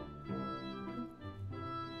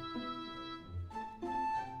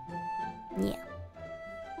 Yeah.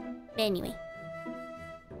 But anyway.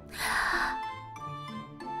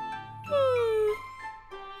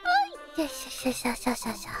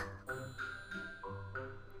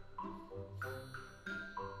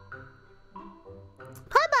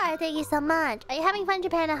 Bye-bye, thank you so much. Are you having fun in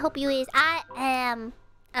Japan? I hope you is. I am.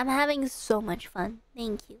 I'm having so much fun.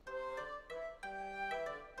 Thank you.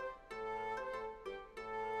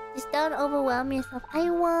 Just don't overwhelm yourself. I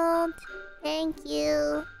won't. Thank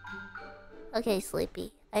you. Okay,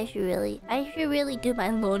 Sleepy. I should really do my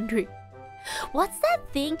laundry. What's that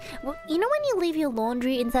thing? You know when you leave your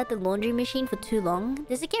laundry inside the laundry machine for too long?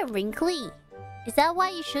 Does it get wrinkly? Is that why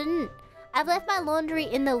you shouldn't? I've left my laundry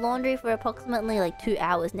in the laundry for approximately like 2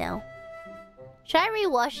 hours now. Should I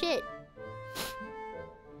rewash it?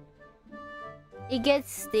 It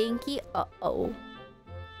gets stinky. Uh-oh.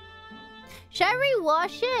 Should I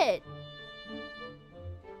rewash it?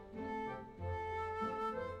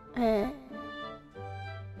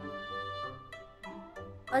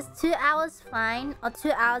 Was 2 hours fine? Or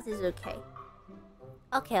 2 hours is okay?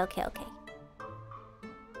 Okay.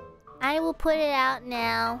 I will put it out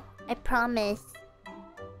now. I promise.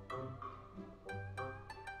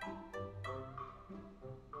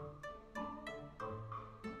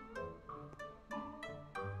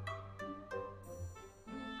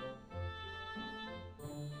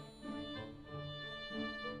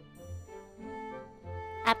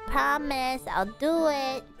 I promise I'll do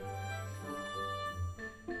it.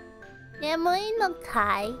 眠いの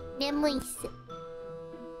かい？眠いっす。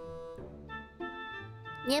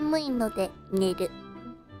眠いので寝る。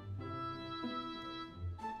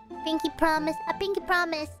Pinky promise. A pinky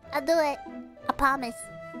promise. I'll do it. I promise.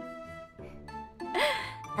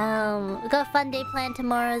 We got a fun day planned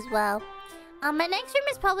tomorrow as well. My next stream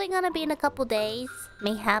is probably gonna be in a couple days,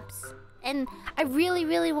 mayhaps. And I really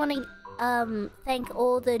want to thank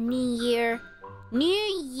all the New Year.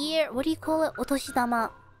 What do you call it?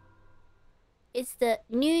 Otoshidama. It's the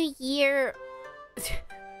New Year.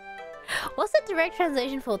 What's the direct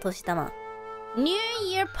translation for otoshidama? New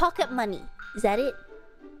Year pocket money. Is that it?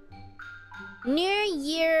 New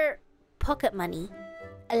Year pocket money.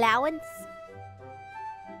 Allowance?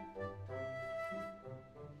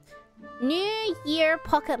 New Year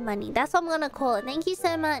pocket money. That's what I'm gonna call it. Thank you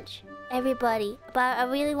so much, everybody. But I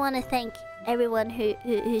really want to thank everyone who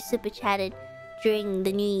super chatted during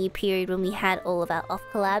the New Year period when we had all of our off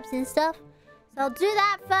collabs and stuff. So I'll do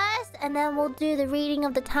that first, and then we'll do the reading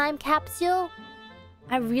of the time capsule.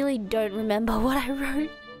 I really don't remember what I wrote.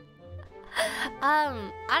 I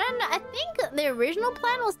don't know. I think the original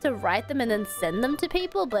plan was to write them and then send them to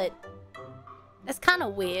people, but it's kind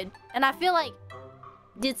of weird. And I feel like,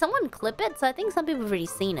 did someone clip it? So I think some people have already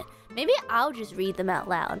seen it. Maybe I'll just read them out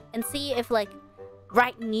loud and see if, like,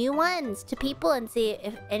 write new ones to people and see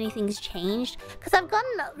if anything's changed. Because I've gotten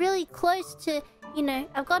really close to, you know,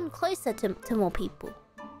 I've gotten closer to more people.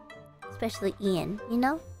 Especially Ian, you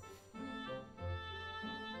know?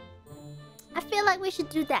 I feel like we should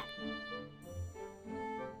do that.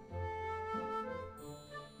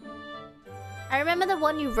 I remember the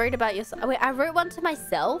one you wrote about yourself. Wait, I wrote one to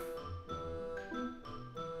myself?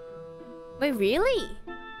 Wait, really?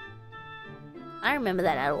 I don't remember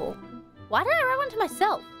that at all. Why did I write one to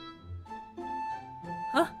myself?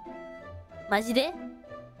 Huh? マジで?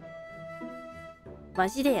 マ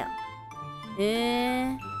ジでや。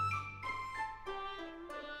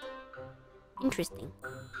Interesting.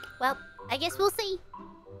 Well, I guess we'll see.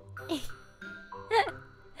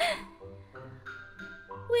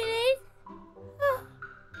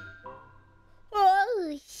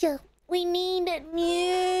 Oh, so we need New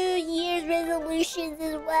Year's resolutions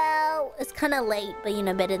as well. It's kind of late, but you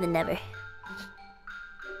know, better than never.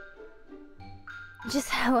 Just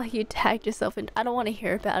how you tagged yourself in. I don't want to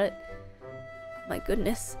hear about it. Oh my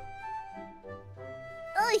goodness.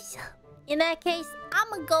 Oh, so in that case, I'm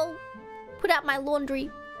gonna go put out my laundry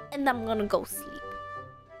and I'm gonna go sleep.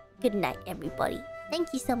 Good night, everybody.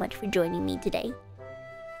 Thank you so much for joining me today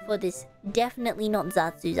for this definitely not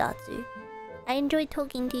zatsu. I enjoyed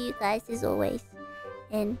talking to you guys as always,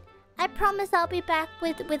 and I promise I'll be back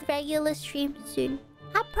with regular streams soon.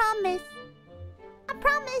 I promise. I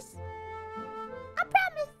promise. I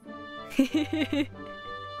promise.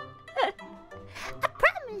 I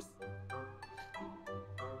promise.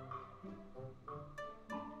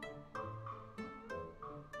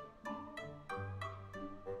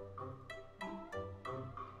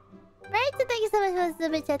 Right, so thank you so much for the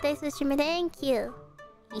super chat. Thanks for streaming. Thank you.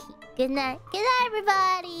 Good night. Good night,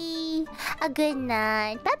 everybody. A good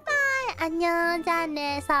night. Bye bye. 안녕. 자,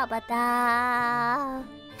 네, 사바다.